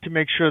fight to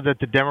make sure that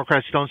the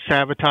Democrats don't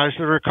sabotage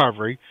the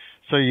recovery.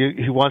 So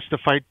he wants to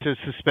fight to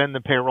suspend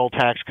the payroll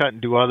tax cut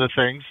and do other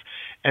things.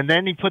 And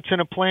then he puts in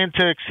a plan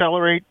to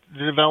accelerate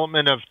the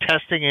development of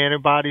testing,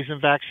 antibodies,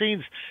 and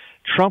vaccines.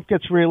 Trump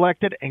gets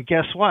reelected, and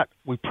guess what?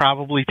 We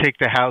probably take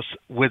the House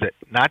with it.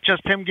 Not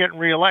just him getting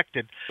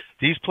reelected.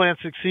 These plans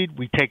succeed,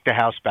 we take the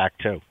House back,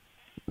 too.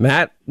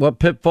 Matt, what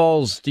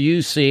pitfalls do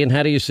you see, and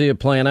how do you see it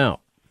playing out?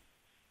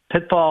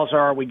 Pitfalls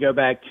are we go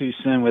back too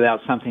soon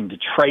without something to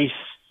trace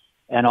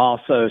and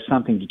also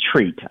something to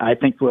treat. I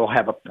think we'll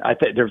have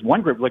there's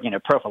one group looking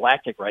at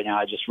prophylactic right now.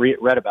 I just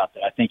read about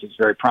that. I think it's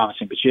very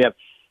promising, but you have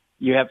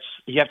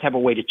to have a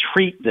way to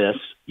treat this.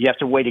 You have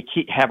to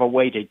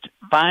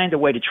find a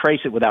way to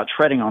trace it without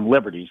treading on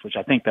liberties, which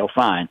I think they'll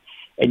find.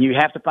 And you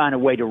have to find a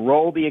way to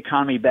roll the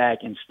economy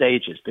back in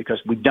stages because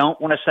we don't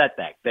want a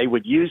setback. They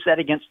would use that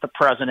against the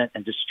president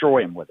and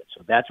destroy him with it.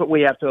 So that's what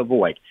we have to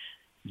avoid.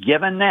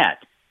 Given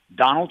that,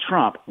 Donald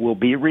Trump will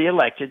be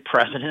reelected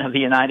president of the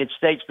United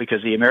States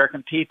because the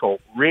American people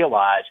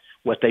realize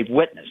what they've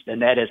witnessed,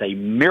 and that is a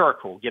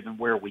miracle given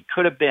where we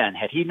could have been.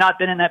 Had he not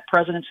been in that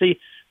presidency,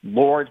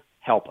 Lord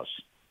help us.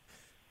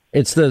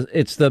 It's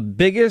the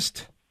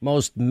biggest,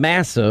 most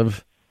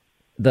massive,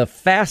 the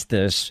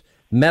fastest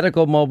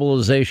medical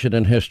mobilization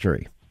in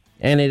history,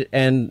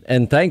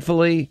 and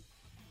thankfully,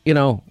 you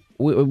know,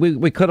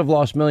 we could have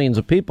lost millions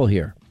of people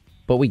here,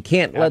 but we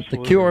can't let the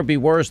cure be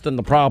worse than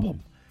the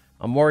problem.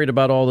 I'm worried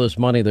about all this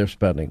money they're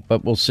spending,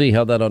 but we'll see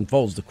how that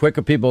unfolds. The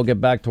quicker people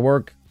get back to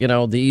work, you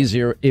know, the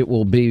easier it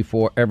will be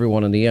for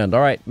everyone in the end.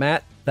 All right,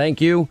 Matt, thank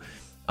you.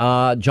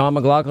 John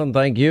McLaughlin,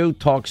 thank you.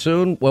 Talk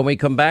soon. When we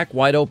come back,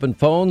 wide open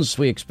phones.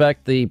 We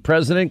expect the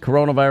president,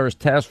 coronavirus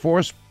task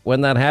force. When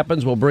that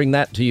happens, we'll bring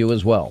that to you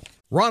as well.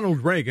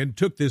 Ronald Reagan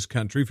took this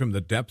country from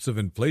the depths of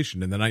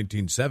inflation in the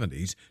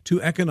 1970s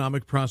to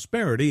economic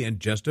prosperity in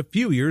just a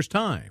few years'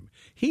 time.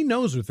 He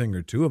knows a thing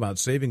or two about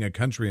saving a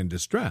country in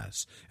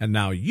distress, and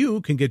now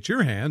you can get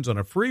your hands on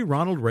a free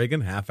Ronald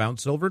Reagan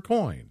half-ounce silver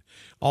coin.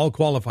 All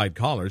qualified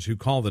callers who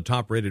call the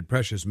top-rated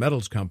precious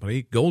metals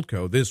company,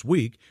 Goldco, this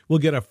week will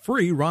get a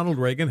free Ronald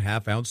Reagan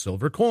half-ounce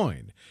silver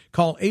coin.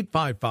 Call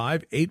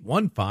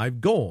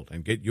 855-815-GOLD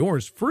and get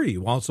yours free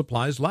while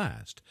supplies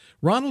last.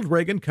 Ronald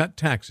Reagan cut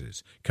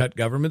taxes, cut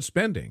government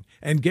spending,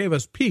 and gave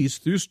us peace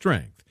through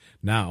strength.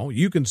 Now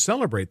you can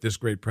celebrate this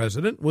great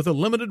president with a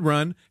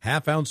limited-run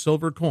half-ounce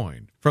silver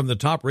coin from the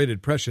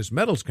top-rated precious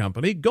metals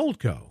company,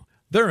 Goldco.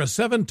 They're a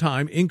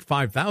 7-time Inc.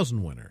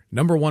 5000 winner,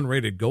 #1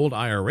 rated gold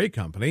IRA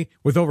company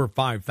with over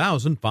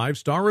 5,000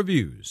 five-star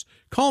reviews.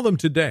 Call them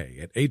today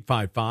at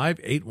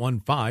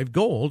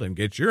 855-815-GOLD and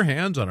get your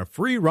hands on a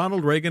free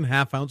Ronald Reagan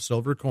half-ounce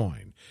silver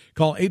coin.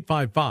 Call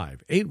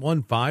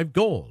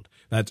 855-815-GOLD.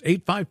 That's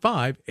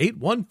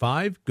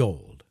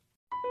 855-815-GOLD.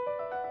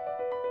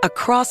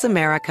 Across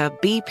America,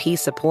 BP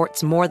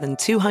supports more than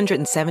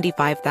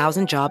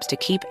 275,000 jobs to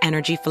keep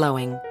energy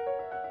flowing.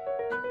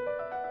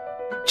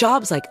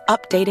 Jobs like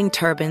updating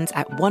turbines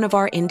at one of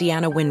our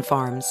Indiana wind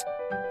farms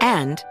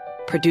and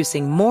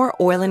producing more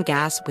oil and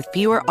gas with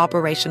fewer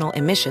operational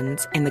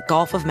emissions in the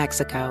Gulf of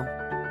Mexico.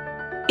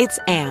 It's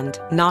and,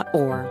 not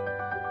or.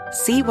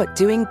 See what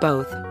doing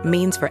both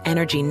means for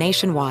energy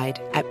nationwide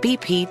at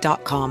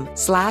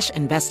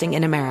bp.com/investing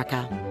in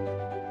America.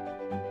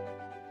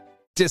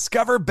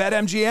 Discover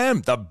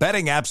BetMGM, the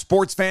betting app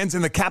sports fans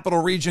in the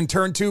capital region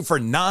turn to for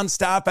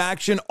nonstop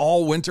action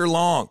all winter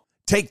long.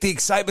 Take the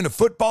excitement of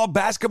football,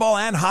 basketball,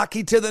 and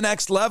hockey to the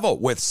next level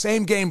with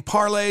same-game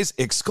parlays,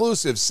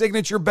 exclusive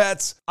signature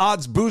bets,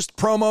 odds boost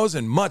promos,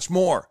 and much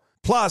more.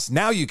 Plus,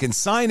 now you can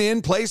sign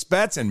in, place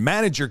bets, and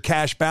manage your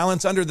cash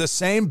balance under the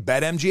same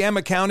BetMGM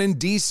account in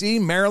D.C.,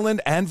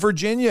 Maryland, and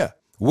Virginia.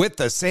 With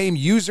the same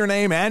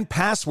username and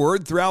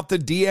password throughout the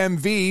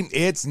DMV,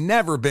 it's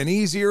never been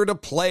easier to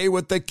play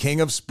with the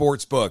king of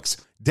sportsbooks.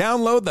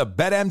 Download the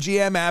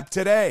BetMGM app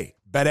today.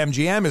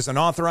 BetMGM is an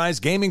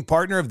authorized gaming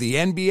partner of the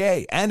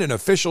NBA and an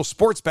official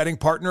sports betting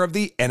partner of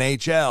the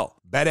NHL.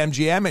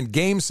 BetMGM and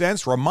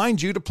GameSense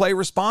remind you to play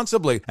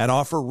responsibly and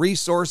offer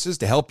resources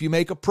to help you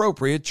make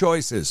appropriate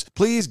choices.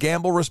 Please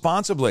gamble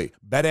responsibly.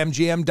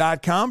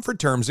 BetMGM.com for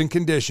terms and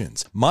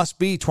conditions. Must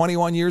be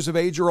 21 years of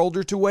age or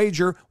older to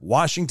wager.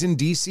 Washington,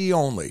 D.C.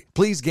 only.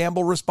 Please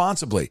gamble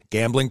responsibly.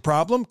 Gambling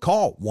problem?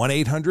 Call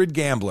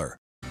 1-800-GAMBLER.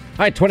 All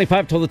right,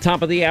 25 till the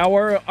top of the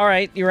hour. All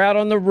right, you're out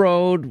on the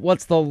road.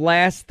 What's the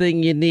last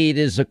thing you need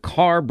is a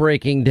car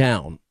breaking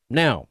down.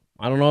 Now,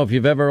 I don't know if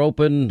you've ever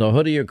opened the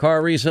hood of your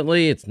car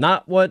recently. It's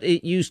not what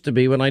it used to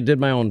be when I did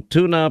my own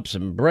tune-ups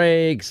and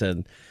brakes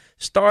and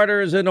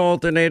starters and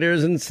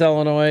alternators and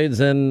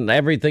solenoids and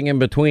everything in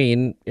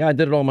between. Yeah, I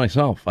did it all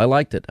myself. I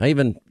liked it. I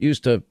even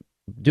used to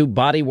do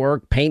body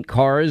work, paint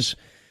cars.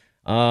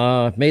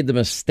 Made the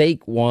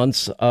mistake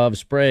once of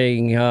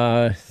spraying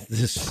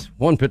this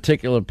one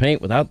particular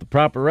paint without the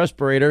proper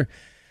respirator.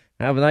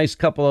 I have a nice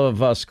couple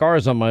of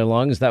scars on my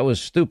lungs. That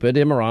was stupid.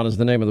 Imeron is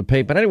the name of the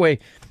paint. But anyway,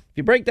 if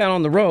you break down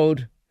on the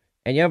road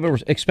and you have an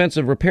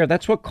expensive repair,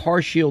 that's what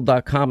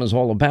CarShield.com is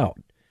all about.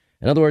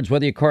 In other words,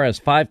 whether your car has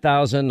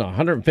 5,000,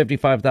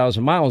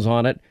 155,000 miles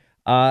on it,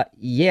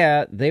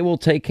 they will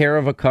take care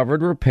of a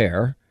covered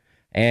repair.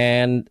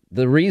 And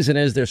the reason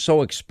is they're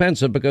so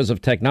expensive because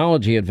of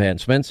technology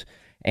advancements.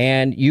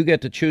 And you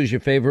get to choose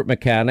your favorite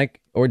mechanic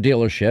or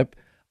dealership.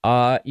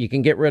 You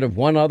can get rid of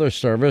one other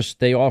service.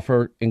 They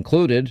offer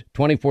included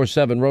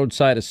 24/7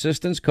 roadside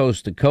assistance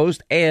coast to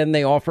coast, and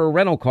they offer a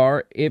rental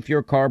car if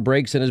your car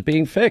breaks and is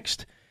being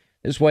fixed.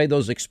 This way,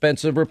 those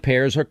expensive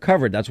repairs are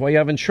covered. That's why you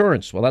have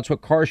insurance. Well, that's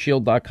what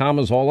CarShield.com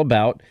is all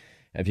about.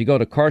 If you go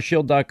to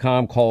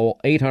CarShield.com,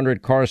 call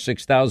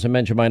 800-CAR-6000,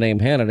 mention my name,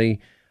 Hannity.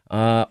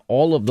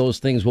 All of those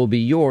things will be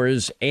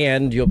yours,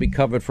 and you'll be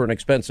covered for an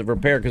expensive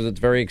repair because it's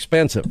very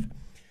expensive.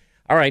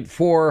 All right,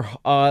 for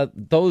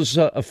those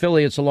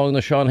affiliates along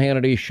the Sean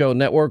Hannity Show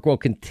Network, we'll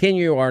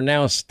continue our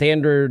now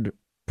standard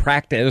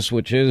practice,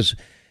 which is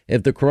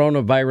if the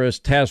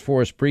coronavirus task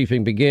force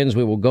briefing begins,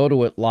 we will go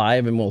to it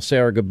live, and we'll say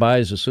our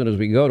goodbyes as soon as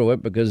we go to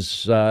it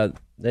because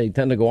they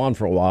tend to go on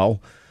for a while,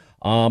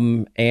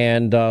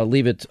 and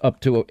leave it up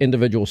to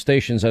individual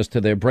stations as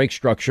to their break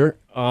structure.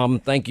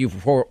 Thank you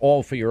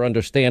for your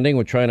understanding.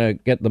 We're trying to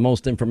get the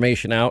most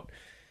information out.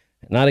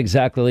 Not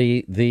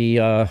exactly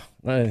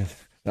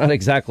not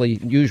exactly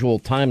usual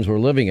times we're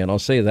living in, I'll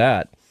say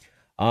that.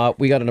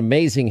 We got an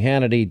amazing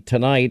Hannity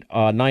tonight,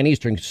 9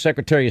 Eastern.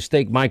 Secretary of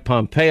State Mike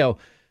Pompeo.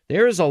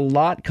 There is a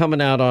lot coming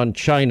out on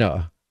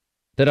China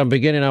that I'm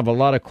beginning to have a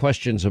lot of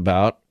questions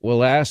about.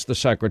 We'll ask the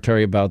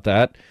Secretary about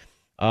that.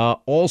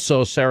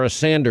 Also, Sarah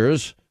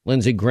Sanders,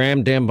 Lindsey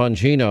Graham, Dan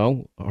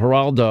Bongino,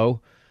 Geraldo.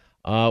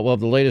 We'll have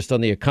the latest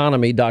on the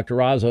economy,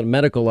 Dr. Oz on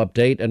medical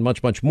update, and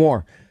much, much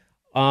more.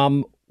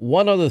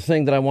 One other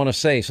thing that I want to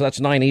say, so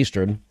that's 9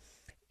 Eastern,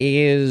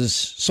 is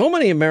so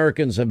many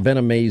Americans have been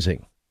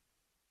amazing.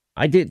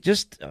 I did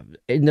just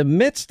in the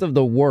midst of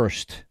the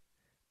worst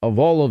of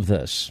all of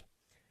this.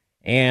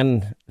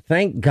 And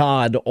thank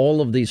God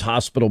all of these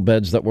hospital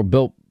beds that were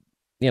built,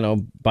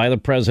 by the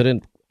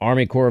president,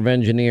 Army Corps of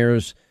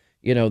Engineers,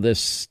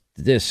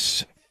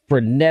 this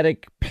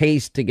frenetic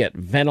pace to get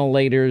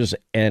ventilators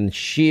and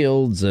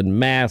shields and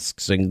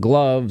masks and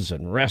gloves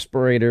and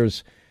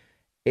respirators.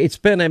 It's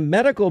been a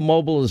medical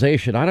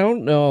mobilization. I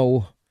don't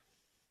know.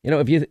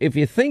 If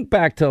you think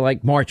back to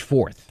like March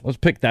 4th, let's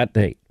pick that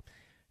date.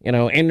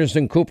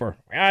 Anderson Cooper,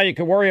 you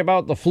can worry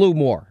about the flu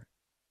more.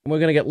 We're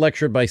going to get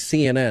lectured by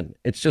CNN.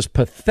 It's just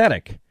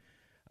pathetic.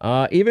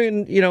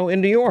 Even,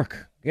 in New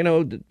York,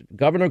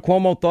 Governor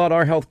Cuomo thought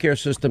our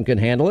healthcare system can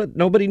handle it.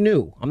 Nobody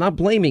knew. I'm not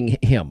blaming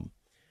him.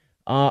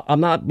 I'm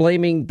not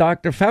blaming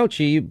Dr.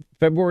 Fauci,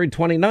 February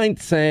 29th,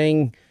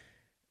 saying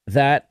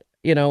that,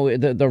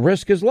 the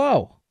risk is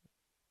low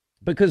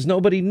because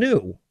nobody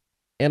knew.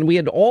 And we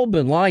had all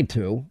been lied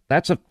to.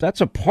 That's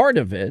a part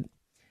of it.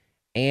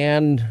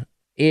 And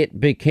it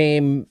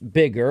became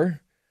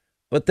bigger.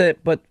 But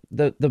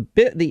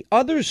the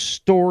other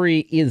story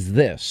is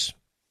this,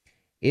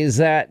 is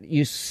that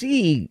you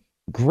see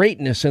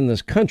greatness in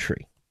this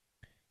country.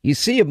 You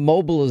see a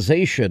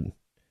mobilization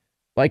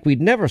like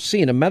we'd never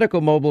seen, a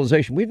medical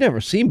mobilization we've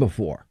never seen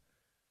before.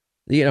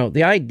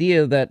 The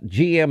idea that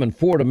GM and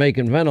Ford are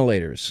making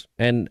ventilators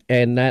and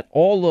that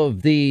all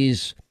of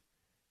these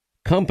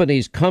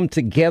companies come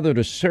together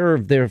to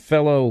serve their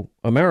fellow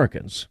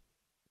Americans.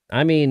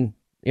 I mean,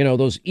 you know,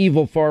 those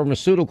evil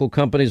pharmaceutical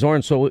companies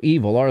aren't so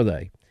evil, are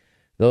they?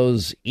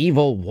 Those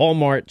evil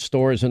Walmart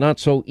stores are not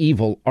so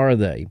evil, are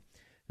they?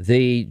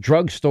 The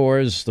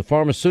drugstores, the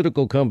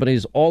pharmaceutical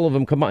companies, all of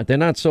them combined, they're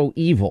not so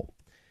evil.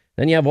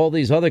 Then you have all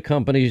these other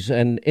companies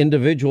and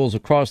individuals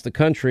across the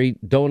country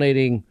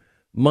donating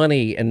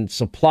money and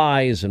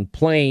supplies and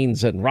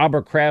planes. And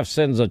Robert Kraft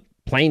sends a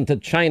plane to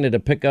China to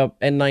pick up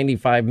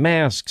N95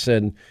 masks,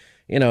 and,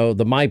 you know,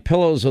 the My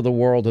Pillows of the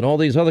world and all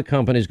these other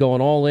companies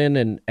going all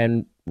in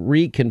and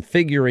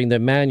reconfiguring their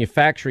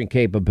manufacturing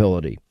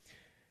capability.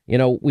 You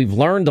know, we've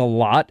learned a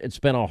lot. It's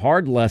been a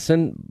hard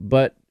lesson.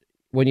 But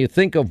when you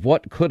think of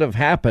what could have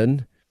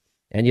happened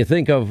and you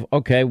think of,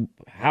 OK,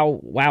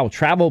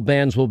 travel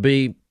bans will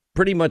be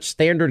pretty much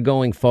standard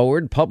going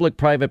forward.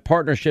 Public-private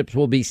partnerships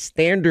will be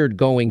standard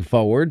going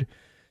forward.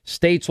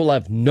 States will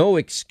have no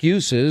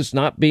excuses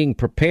not being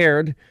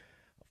prepared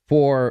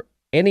for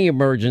any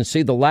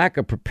emergency. The lack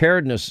of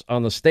preparedness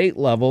on the state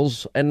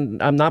levels,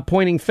 and I'm not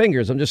pointing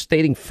fingers, I'm just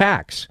stating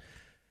facts,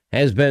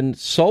 has been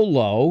so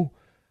low.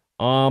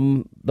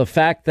 The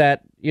fact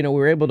that, you know,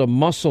 we were able to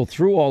muscle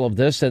through all of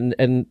this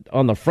and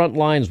on the front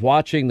lines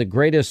watching the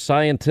greatest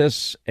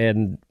scientists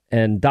and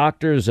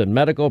doctors and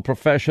medical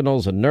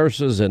professionals and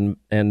nurses and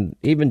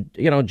even,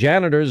 you know,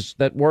 janitors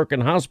that work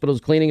in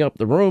hospitals cleaning up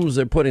the rooms,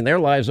 they're putting their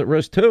lives at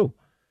risk, too.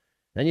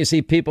 Then you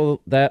see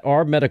people that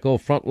are medical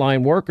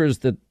frontline workers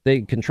that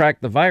they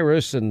contract the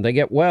virus and they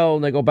get well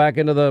and they go back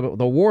into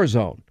the war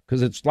zone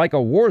because it's like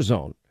a war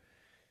zone.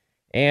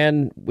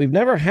 And we've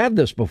never had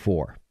this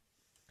before.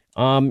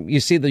 You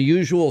see the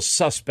usual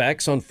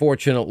suspects,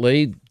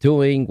 unfortunately,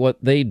 doing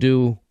what they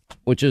do,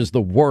 which is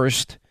the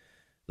worst.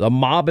 The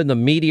mob and the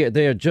media,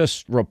 they are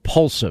just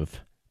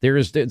repulsive.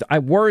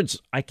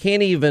 I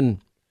can't even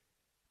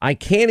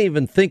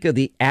think of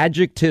the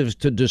adjectives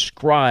to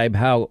describe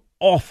how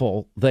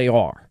awful they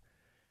are.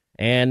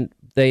 And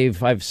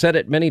I've said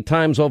it many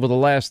times over the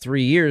last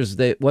 3 years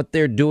that what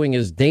they're doing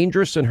is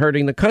dangerous and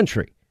hurting the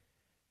country.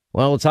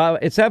 Well,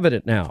 it's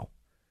evident now.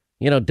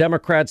 You know,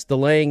 Democrats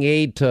delaying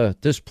aid to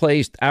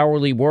displaced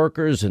hourly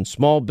workers and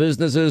small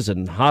businesses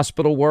and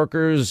hospital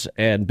workers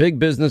and big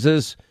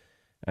businesses.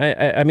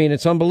 I mean,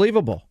 it's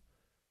unbelievable.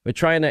 We're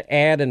trying to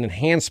add an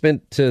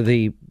enhancement to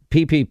the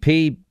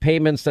PPP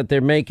payments that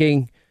they're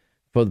making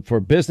for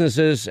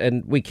businesses,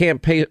 and we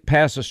can't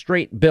pass a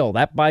straight bill.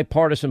 That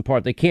bipartisan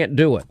part, they can't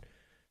do it.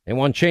 They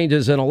want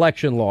changes in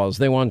election laws.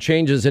 They want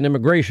changes in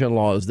immigration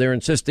laws. They're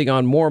insisting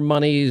on more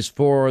monies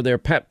for their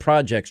pet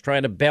projects,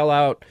 trying to bail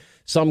out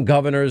some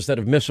governors that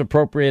have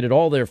misappropriated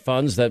all their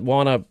funds that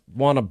want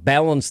to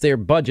balance their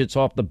budgets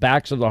off the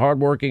backs of the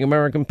hardworking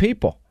American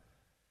people.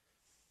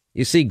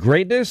 You see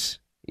greatness,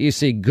 you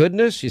see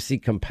goodness, you see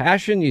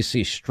compassion, you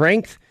see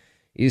strength,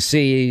 you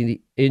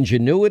see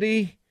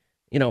ingenuity,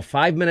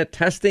 5-minute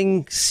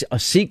testing, a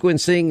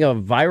sequencing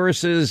of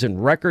viruses in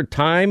record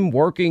time,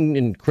 working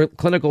in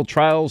clinical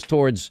trials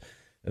towards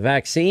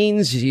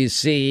vaccines. You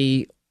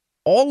see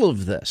all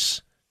of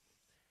this,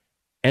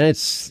 and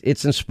it's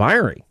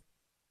inspiring.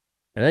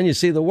 And then you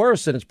see the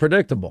worst, and it's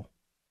predictable.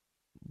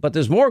 But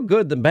there's more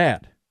good than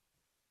bad.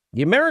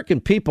 The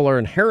American people are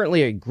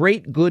inherently a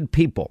great, good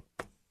people.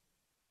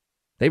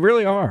 They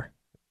really are.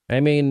 I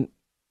mean,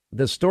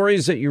 the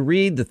stories that you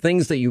read, the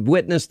things that you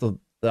witness, the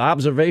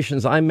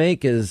observations I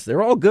make is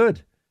they're all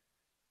good.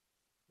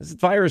 This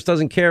virus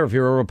doesn't care if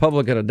you're a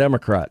Republican or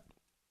Democrat,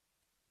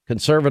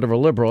 conservative or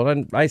liberal.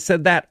 And I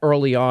said that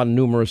early on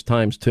numerous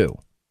times, too.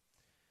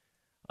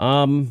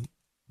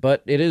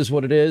 But it is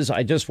what it is.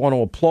 I just want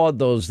to applaud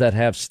those that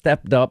have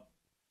stepped up,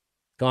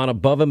 gone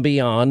above and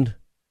beyond,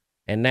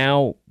 and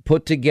now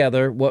put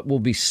together what will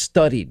be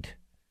studied.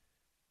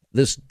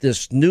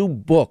 This new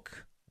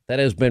book that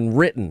has been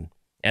written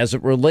as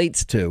it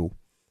relates to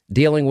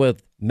dealing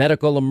with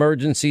medical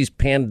emergencies,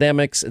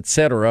 pandemics,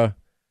 etc.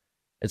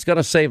 It's going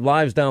to save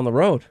lives down the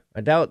road.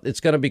 I doubt it's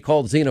going to be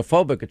called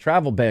xenophobic, a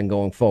travel ban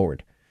going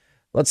forward.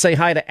 Let's say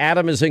hi to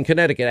Adam is in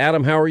Connecticut.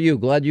 Adam, how are you?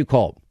 Glad you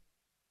called.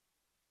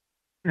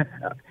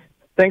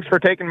 Thanks for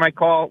taking my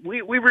call.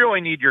 We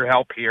really need your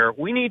help here.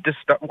 We need to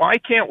start. Why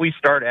can't we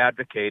start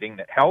advocating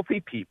that healthy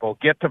people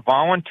get to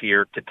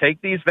volunteer to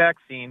take these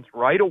vaccines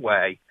right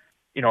away,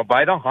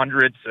 by the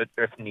hundreds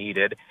if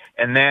needed,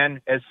 and then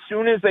as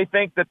soon as they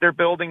think that they're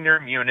building their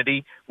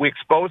immunity, we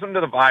expose them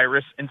to the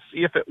virus and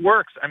see if it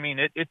works. I mean,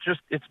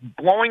 it's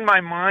blowing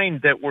my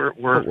mind that we're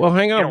well,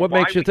 hang on. What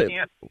makes you think?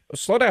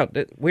 Slow down.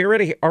 We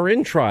already are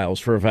in trials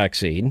for a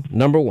vaccine.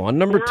 Number one.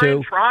 Number we're two.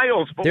 In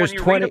trials, but when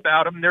you read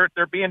about them,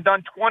 they're being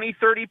done 20,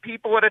 30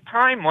 people at a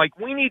time. Like,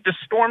 we need to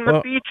storm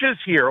the beaches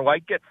here.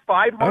 Like, get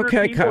 500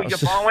 people. You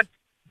volunteer.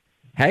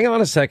 Hang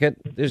on a second.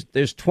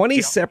 There's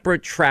 20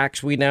 separate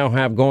tracks we now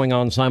have going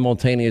on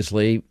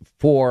simultaneously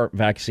for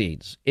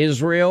vaccines.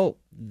 Israel,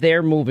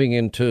 they're moving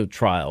into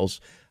trials.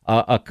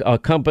 A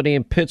company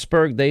in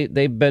Pittsburgh,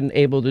 they've been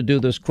able to do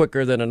this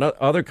quicker than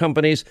other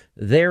companies.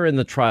 They're in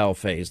the trial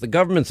phase. The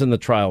government's in the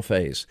trial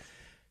phase.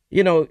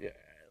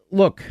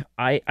 look,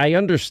 I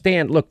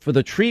understand. Look, for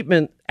the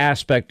treatment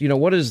aspect,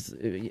 what is,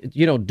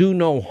 do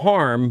no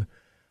harm.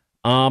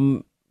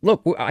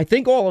 Look, I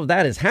think all of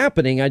that is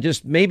happening.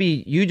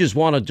 Maybe you just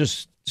want to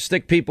just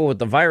stick people with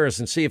the virus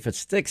and see if it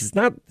sticks. It's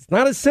not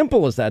as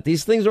simple as that.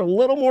 These things are a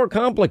little more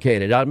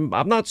complicated. I'm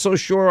not so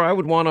sure I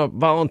would want to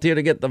volunteer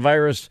to get the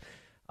virus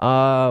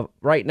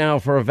right now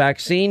for a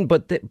vaccine,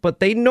 but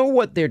they know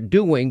what they're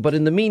doing. But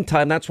in the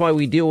meantime, that's why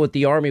we deal with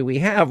the army we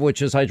have,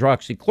 which is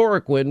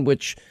hydroxychloroquine,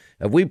 which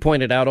we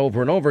pointed out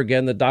over and over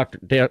again that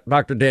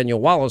Dr.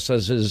 Daniel Wallace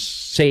says is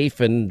safe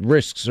and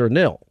risks are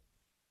nil.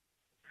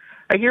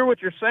 I hear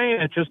what you're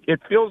saying.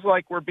 It feels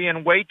like we're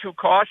being way too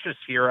cautious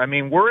here. I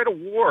mean, we're at a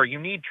war. You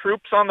need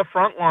troops on the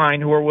front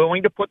line who are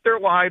willing to put their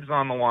lives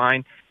on the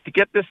line to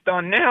get this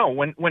done now.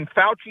 When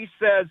Fauci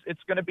says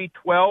it's going to be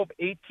 12,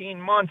 18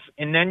 months,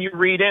 and then you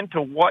read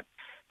into what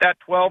that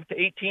 12 to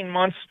 18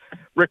 months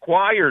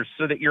requires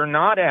so that you're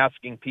not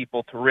asking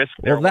people to risk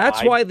their lives. Well,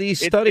 that's why these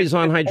studies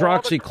on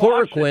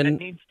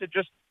hydroxychloroquine.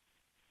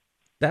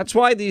 That's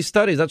why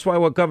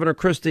what Governor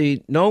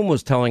Christie Nome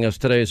was telling us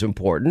today is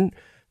important.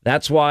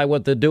 That's why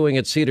what they're doing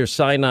at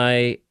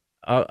Cedars-Sinai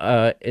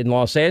in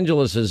Los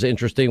Angeles is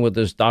interesting with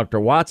this Dr.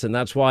 Watson.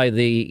 That's why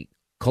the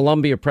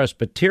Columbia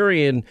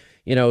Presbyterian,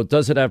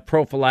 does it have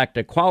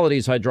prophylactic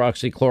qualities,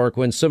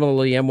 hydroxychloroquine?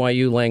 Similarly,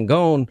 NYU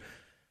Langone.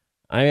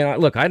 I mean,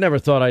 look, I never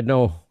thought I'd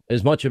know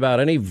as much about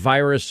any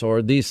virus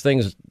or these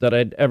things that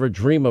I'd ever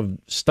dream of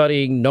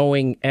studying,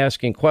 knowing,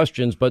 asking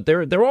questions. But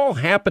they're all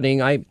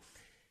happening.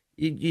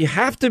 There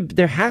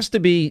has to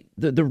be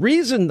the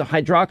reason the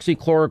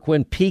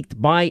hydroxychloroquine piqued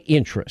my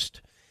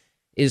interest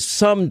is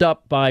summed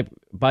up by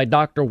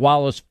Dr.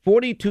 Wallace.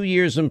 42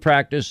 years in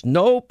practice.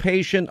 No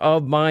patient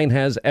of mine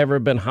has ever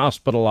been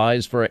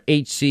hospitalized for a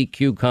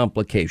HCQ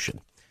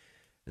complication.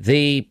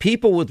 The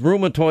people with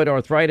rheumatoid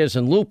arthritis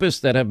and lupus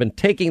that have been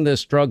taking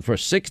this drug for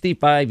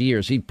 65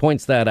 years, he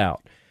points that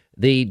out.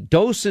 The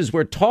doses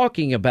we're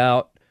talking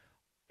about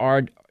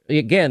are,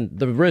 again,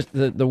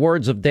 the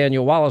words of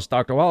Daniel Wallace,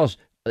 Dr. Wallace,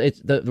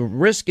 the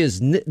risk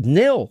is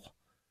nil,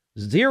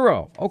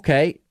 zero.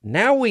 Okay,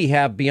 now we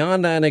have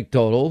beyond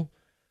anecdotal,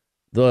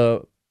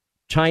 the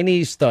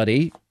Chinese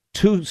study,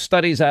 2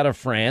 studies out of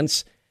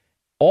France,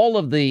 all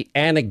of the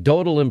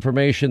anecdotal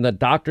information that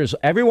doctors,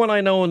 everyone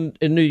I know in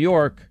New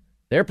York,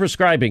 they're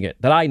prescribing it,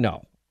 that I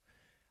know.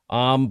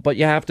 But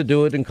you have to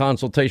do it in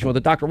consultation with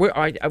a doctor.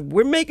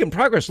 We're making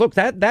progress. Look,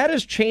 that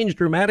has changed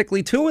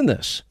dramatically, too, in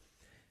this.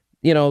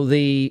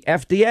 The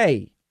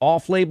FDA,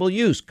 off-label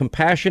use,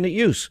 compassionate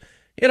use.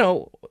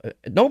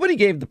 Nobody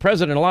gave the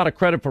president a lot of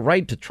credit for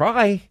right to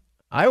try.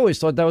 I always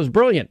thought that was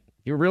brilliant.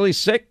 You're really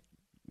sick.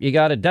 You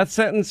got a death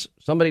sentence.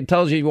 Somebody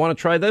tells you want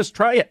to try this,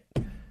 try it.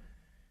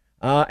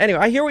 Anyway,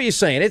 I hear what you're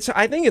saying.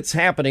 I think it's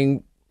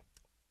happening.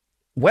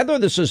 Whether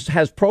this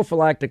has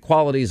prophylactic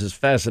qualities is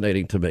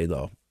fascinating to me,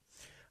 though.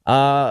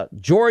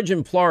 George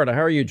in Florida.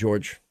 How are you,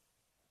 George?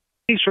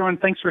 Hey, Sean.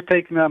 Thanks for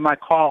taking my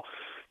call.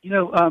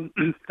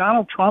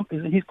 Donald Trump,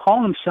 he's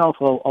calling himself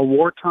a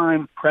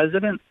wartime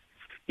president.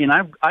 And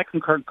I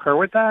concur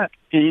with that.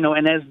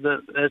 And as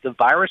the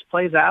virus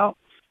plays out,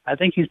 I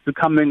think he's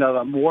becoming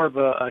more of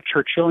a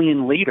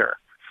Churchillian leader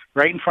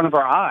right in front of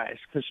our eyes.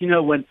 Because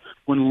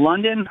when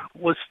London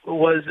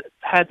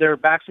had their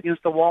backs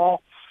against the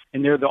wall,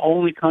 and they're the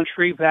only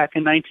country back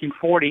in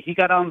 1940, he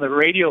got on the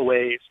radio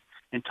waves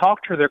and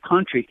talked to their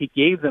country. He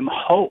gave them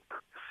hope.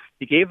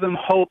 He gave them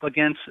hope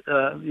against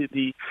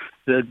the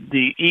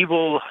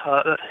evil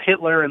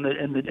Hitler and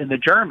the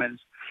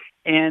Germans,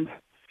 and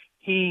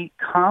he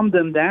calmed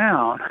them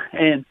down,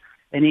 and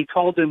he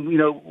told them,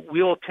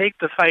 we will take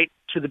the fight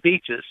to the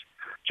beaches,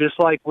 just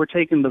like we're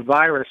taking the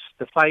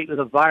fight of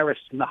the virus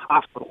in the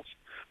hospitals.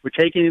 We're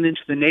taking it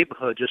into the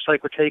neighborhood, just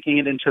like we're taking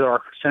it into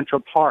our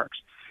central parks.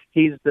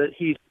 He's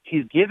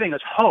giving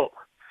us hope,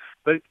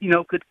 but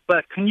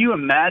can you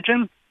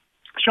imagine,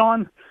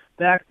 Sean,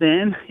 back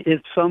then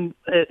if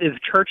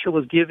Churchill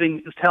was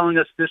telling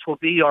us this will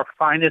be our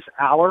finest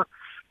hour?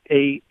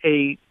 A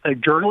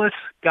journalist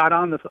got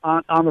on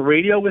the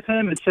radio with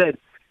him and said,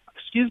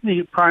 "Excuse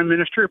me, Prime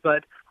Minister,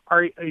 but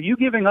are you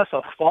giving us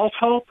a false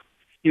hope?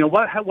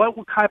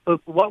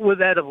 What would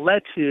that have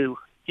led to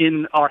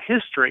in our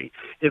history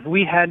if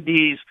we had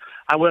these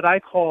what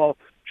I call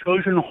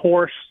Trojan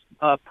horse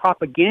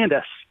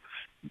propagandists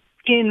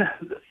on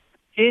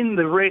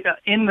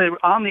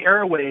the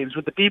airwaves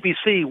with the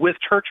BBC with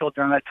Churchill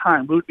during that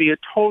time? We would be a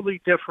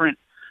totally different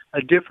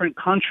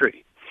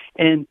country."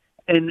 And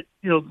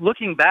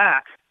looking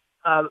back,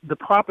 the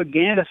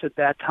propagandists at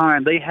that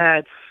time, they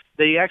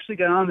actually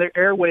got on their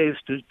airwaves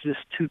to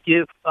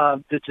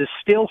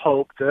distill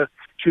hope, to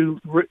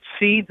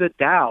seed the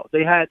doubt.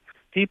 They had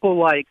people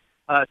like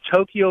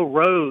Tokyo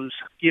Rose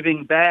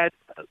giving bad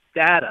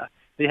data.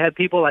 They had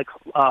people like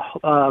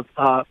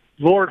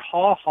Lord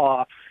Haw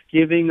Haw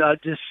giving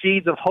just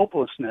seeds of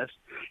hopelessness.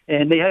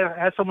 And they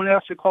had someone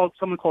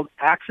called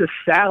Axis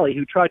Sally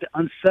who tried to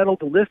unsettle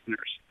the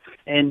listeners.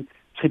 And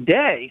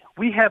today,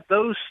 we have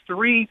those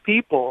 3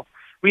 people.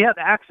 We have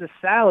Axis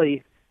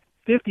Sally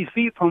 50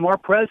 feet from our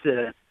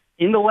president,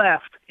 in the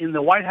left in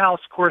the White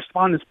House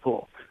correspondence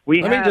pool.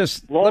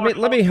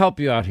 Let me help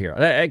you out here,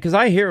 because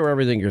I hear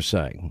everything you're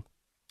saying.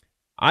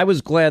 I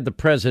was glad the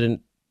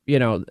president,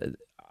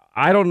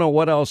 I don't know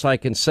what else I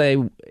can say.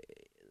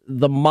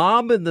 The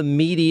mob and the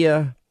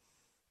media,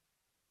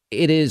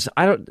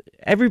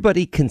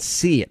 everybody can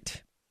see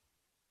it.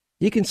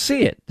 You can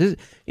see it.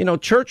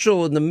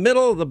 Churchill in the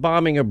middle of the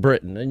bombing of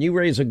Britain, and you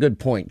raise a good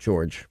point,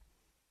 George.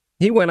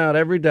 He went out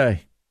every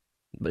day,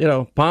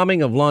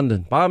 bombing of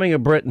London, bombing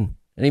of Britain,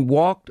 and he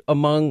walked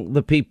among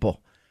the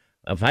people.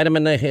 We'll fight him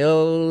in the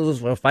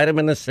hills, we'll fight him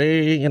in the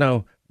sea,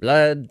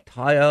 blood,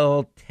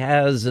 toil,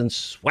 tears, and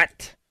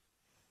sweat.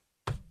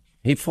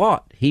 He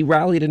fought. He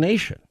rallied a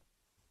nation.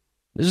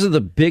 This is the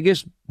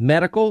biggest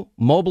medical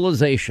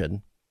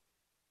mobilization,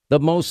 the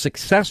most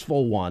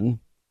successful one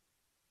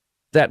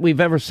that we've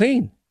ever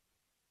seen.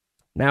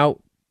 Now,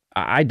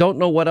 I don't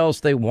know what else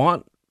they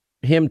want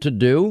him to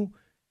do.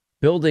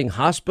 Building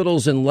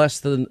hospitals in less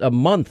than a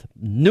month,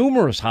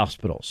 numerous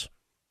hospitals.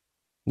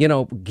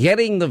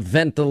 Getting the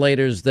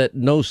ventilators that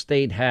no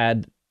state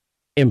had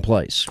in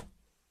place.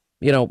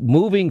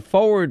 Moving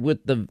forward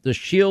with the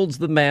shields,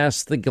 the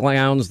masks, the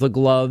gowns, the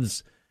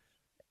gloves.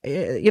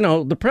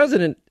 The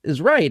president is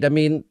right. I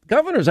mean,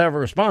 governors have a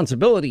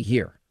responsibility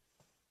here.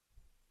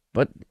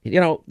 But,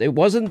 it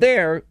wasn't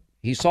there.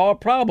 He saw a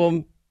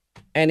problem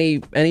and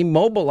he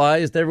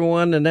mobilized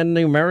everyone, and then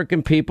the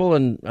American people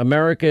and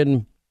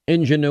American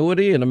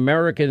ingenuity and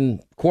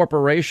American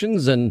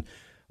corporations and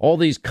all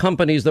these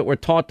companies that were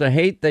taught to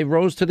hate, they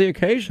rose to the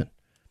occasion.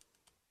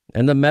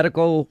 And the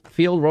medical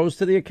field rose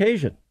to the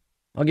occasion.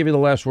 I'll give you the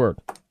last word.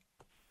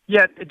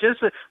 Yeah,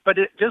 just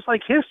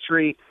like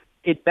history,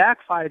 it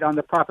backfired on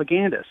the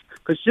propagandists.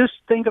 Because just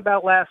think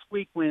about last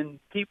week when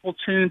people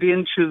tuned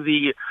into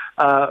the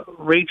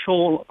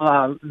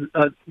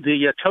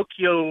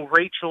Tokyo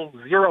Rachel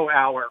 0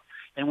 hour,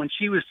 and when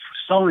she was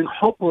sowing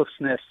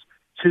hopelessness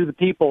to the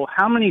people,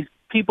 how many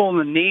people in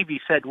the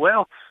Navy said,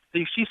 well,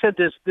 she said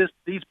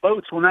these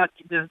boats will not,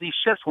 these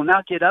ships will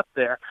not get up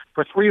there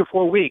for 3 or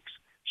 4 weeks.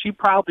 She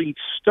probably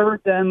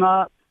stirred them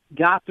up,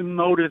 got them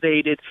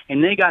motivated,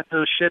 and they got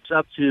those ships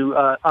up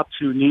to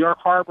New York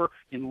Harbor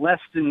in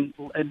less than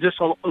just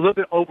a little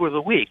bit over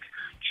the week.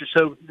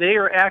 So they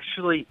are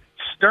actually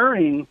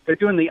stirring. They're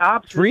doing the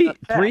opposite.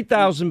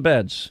 3,000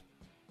 beds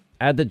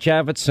at the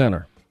Javits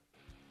Center,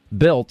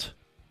 built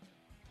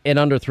in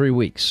under 3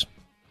 weeks.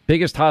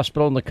 Biggest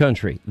hospital in the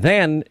country.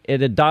 Then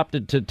it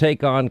adopted to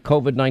take on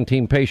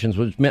COVID-19 patients,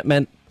 which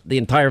meant the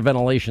entire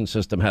ventilation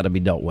system had to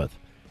be dealt with.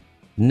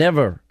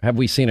 Never have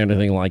we seen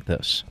anything like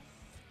this.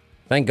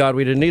 Thank God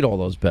we didn't need all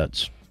those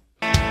beds.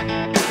 All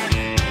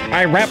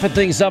right, wrapping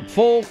things up.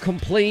 Full,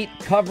 complete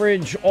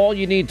coverage, all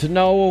you need to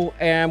know,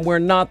 and we're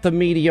not the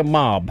media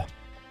mob.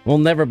 We'll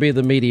never be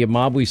the media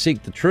mob. We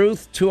seek the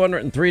truth.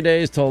 203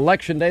 days till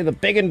Election Day. The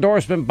big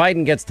endorsement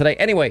Biden gets today.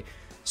 Anyway,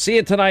 see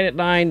you tonight at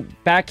 9.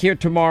 Back here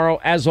tomorrow.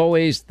 As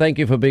always, thank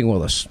you for being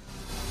with us.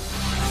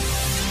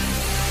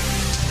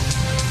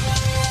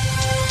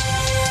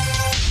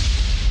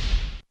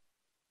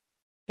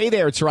 Hey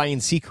there, it's Ryan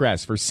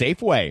Seacrest for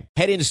Safeway.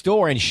 Head in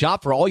store and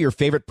shop for all your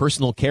favorite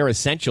personal care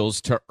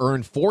essentials to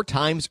earn 4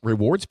 times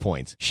rewards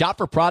points. Shop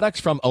for products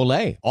from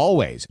Olay,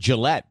 Always,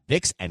 Gillette,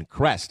 Vicks, and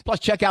Crest. Plus,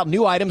 check out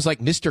new items like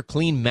Mr.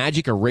 Clean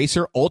Magic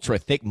Eraser Ultra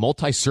Thick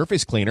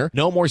Multi-Surface Cleaner.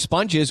 No more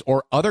sponges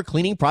or other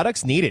cleaning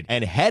products needed.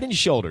 And Head &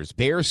 Shoulders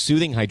Bare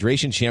Soothing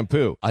Hydration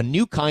Shampoo, a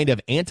new kind of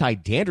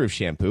anti-dandruff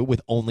shampoo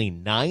with only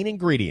 9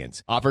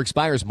 ingredients. Offer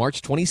expires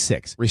March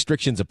 26.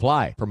 Restrictions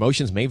apply.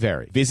 Promotions may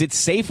vary. Visit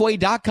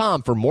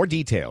Safeway.com for more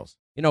details.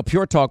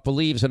 Pure Talk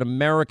believes in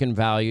American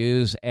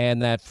values,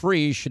 and that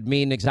free should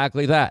mean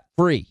exactly that.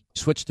 Free.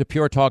 Switch to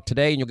Pure Talk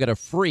today, and you'll get a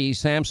free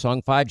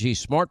Samsung 5G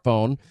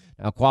smartphone.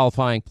 Now,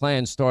 qualifying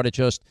plans start at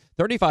just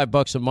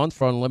 $35 a month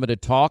for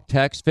unlimited talk,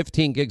 text,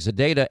 15 gigs of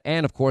data,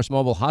 and, of course,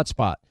 mobile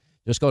hotspot.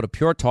 Just go to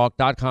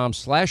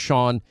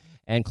puretalk.com/Sean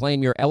and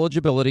claim your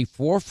eligibility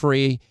for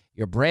free,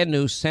 your brand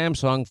new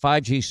Samsung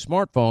 5G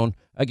smartphone.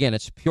 Again,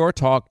 it's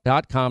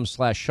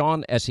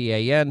puretalk.com/Sean,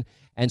 SEAN,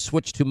 and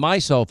switch to my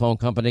cell phone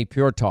company,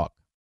 Pure Talk.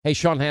 Hey,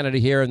 Sean Hannity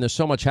here, and there's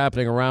so much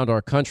happening around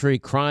our country,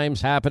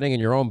 crimes happening in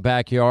your own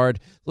backyard.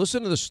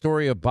 Listen to the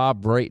story of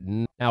Bob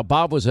Brayton. Now,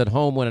 Bob was at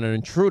home when an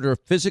intruder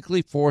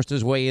physically forced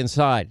his way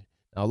inside.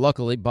 Now,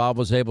 luckily, Bob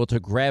was able to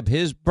grab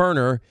his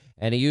burner,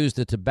 and he used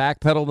it to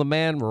backpedal the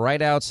man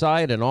right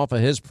outside and off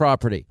of his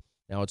property.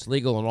 Now, it's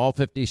legal in all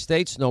 50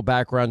 states, no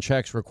background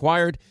checks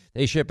required.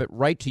 They ship it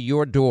right to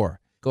your door.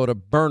 Go to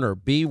Byrna,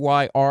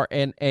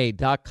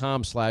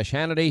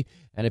 BYRNA.com/Hannity.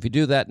 And if you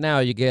do that now,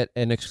 you get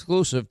an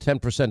exclusive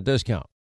 10% discount.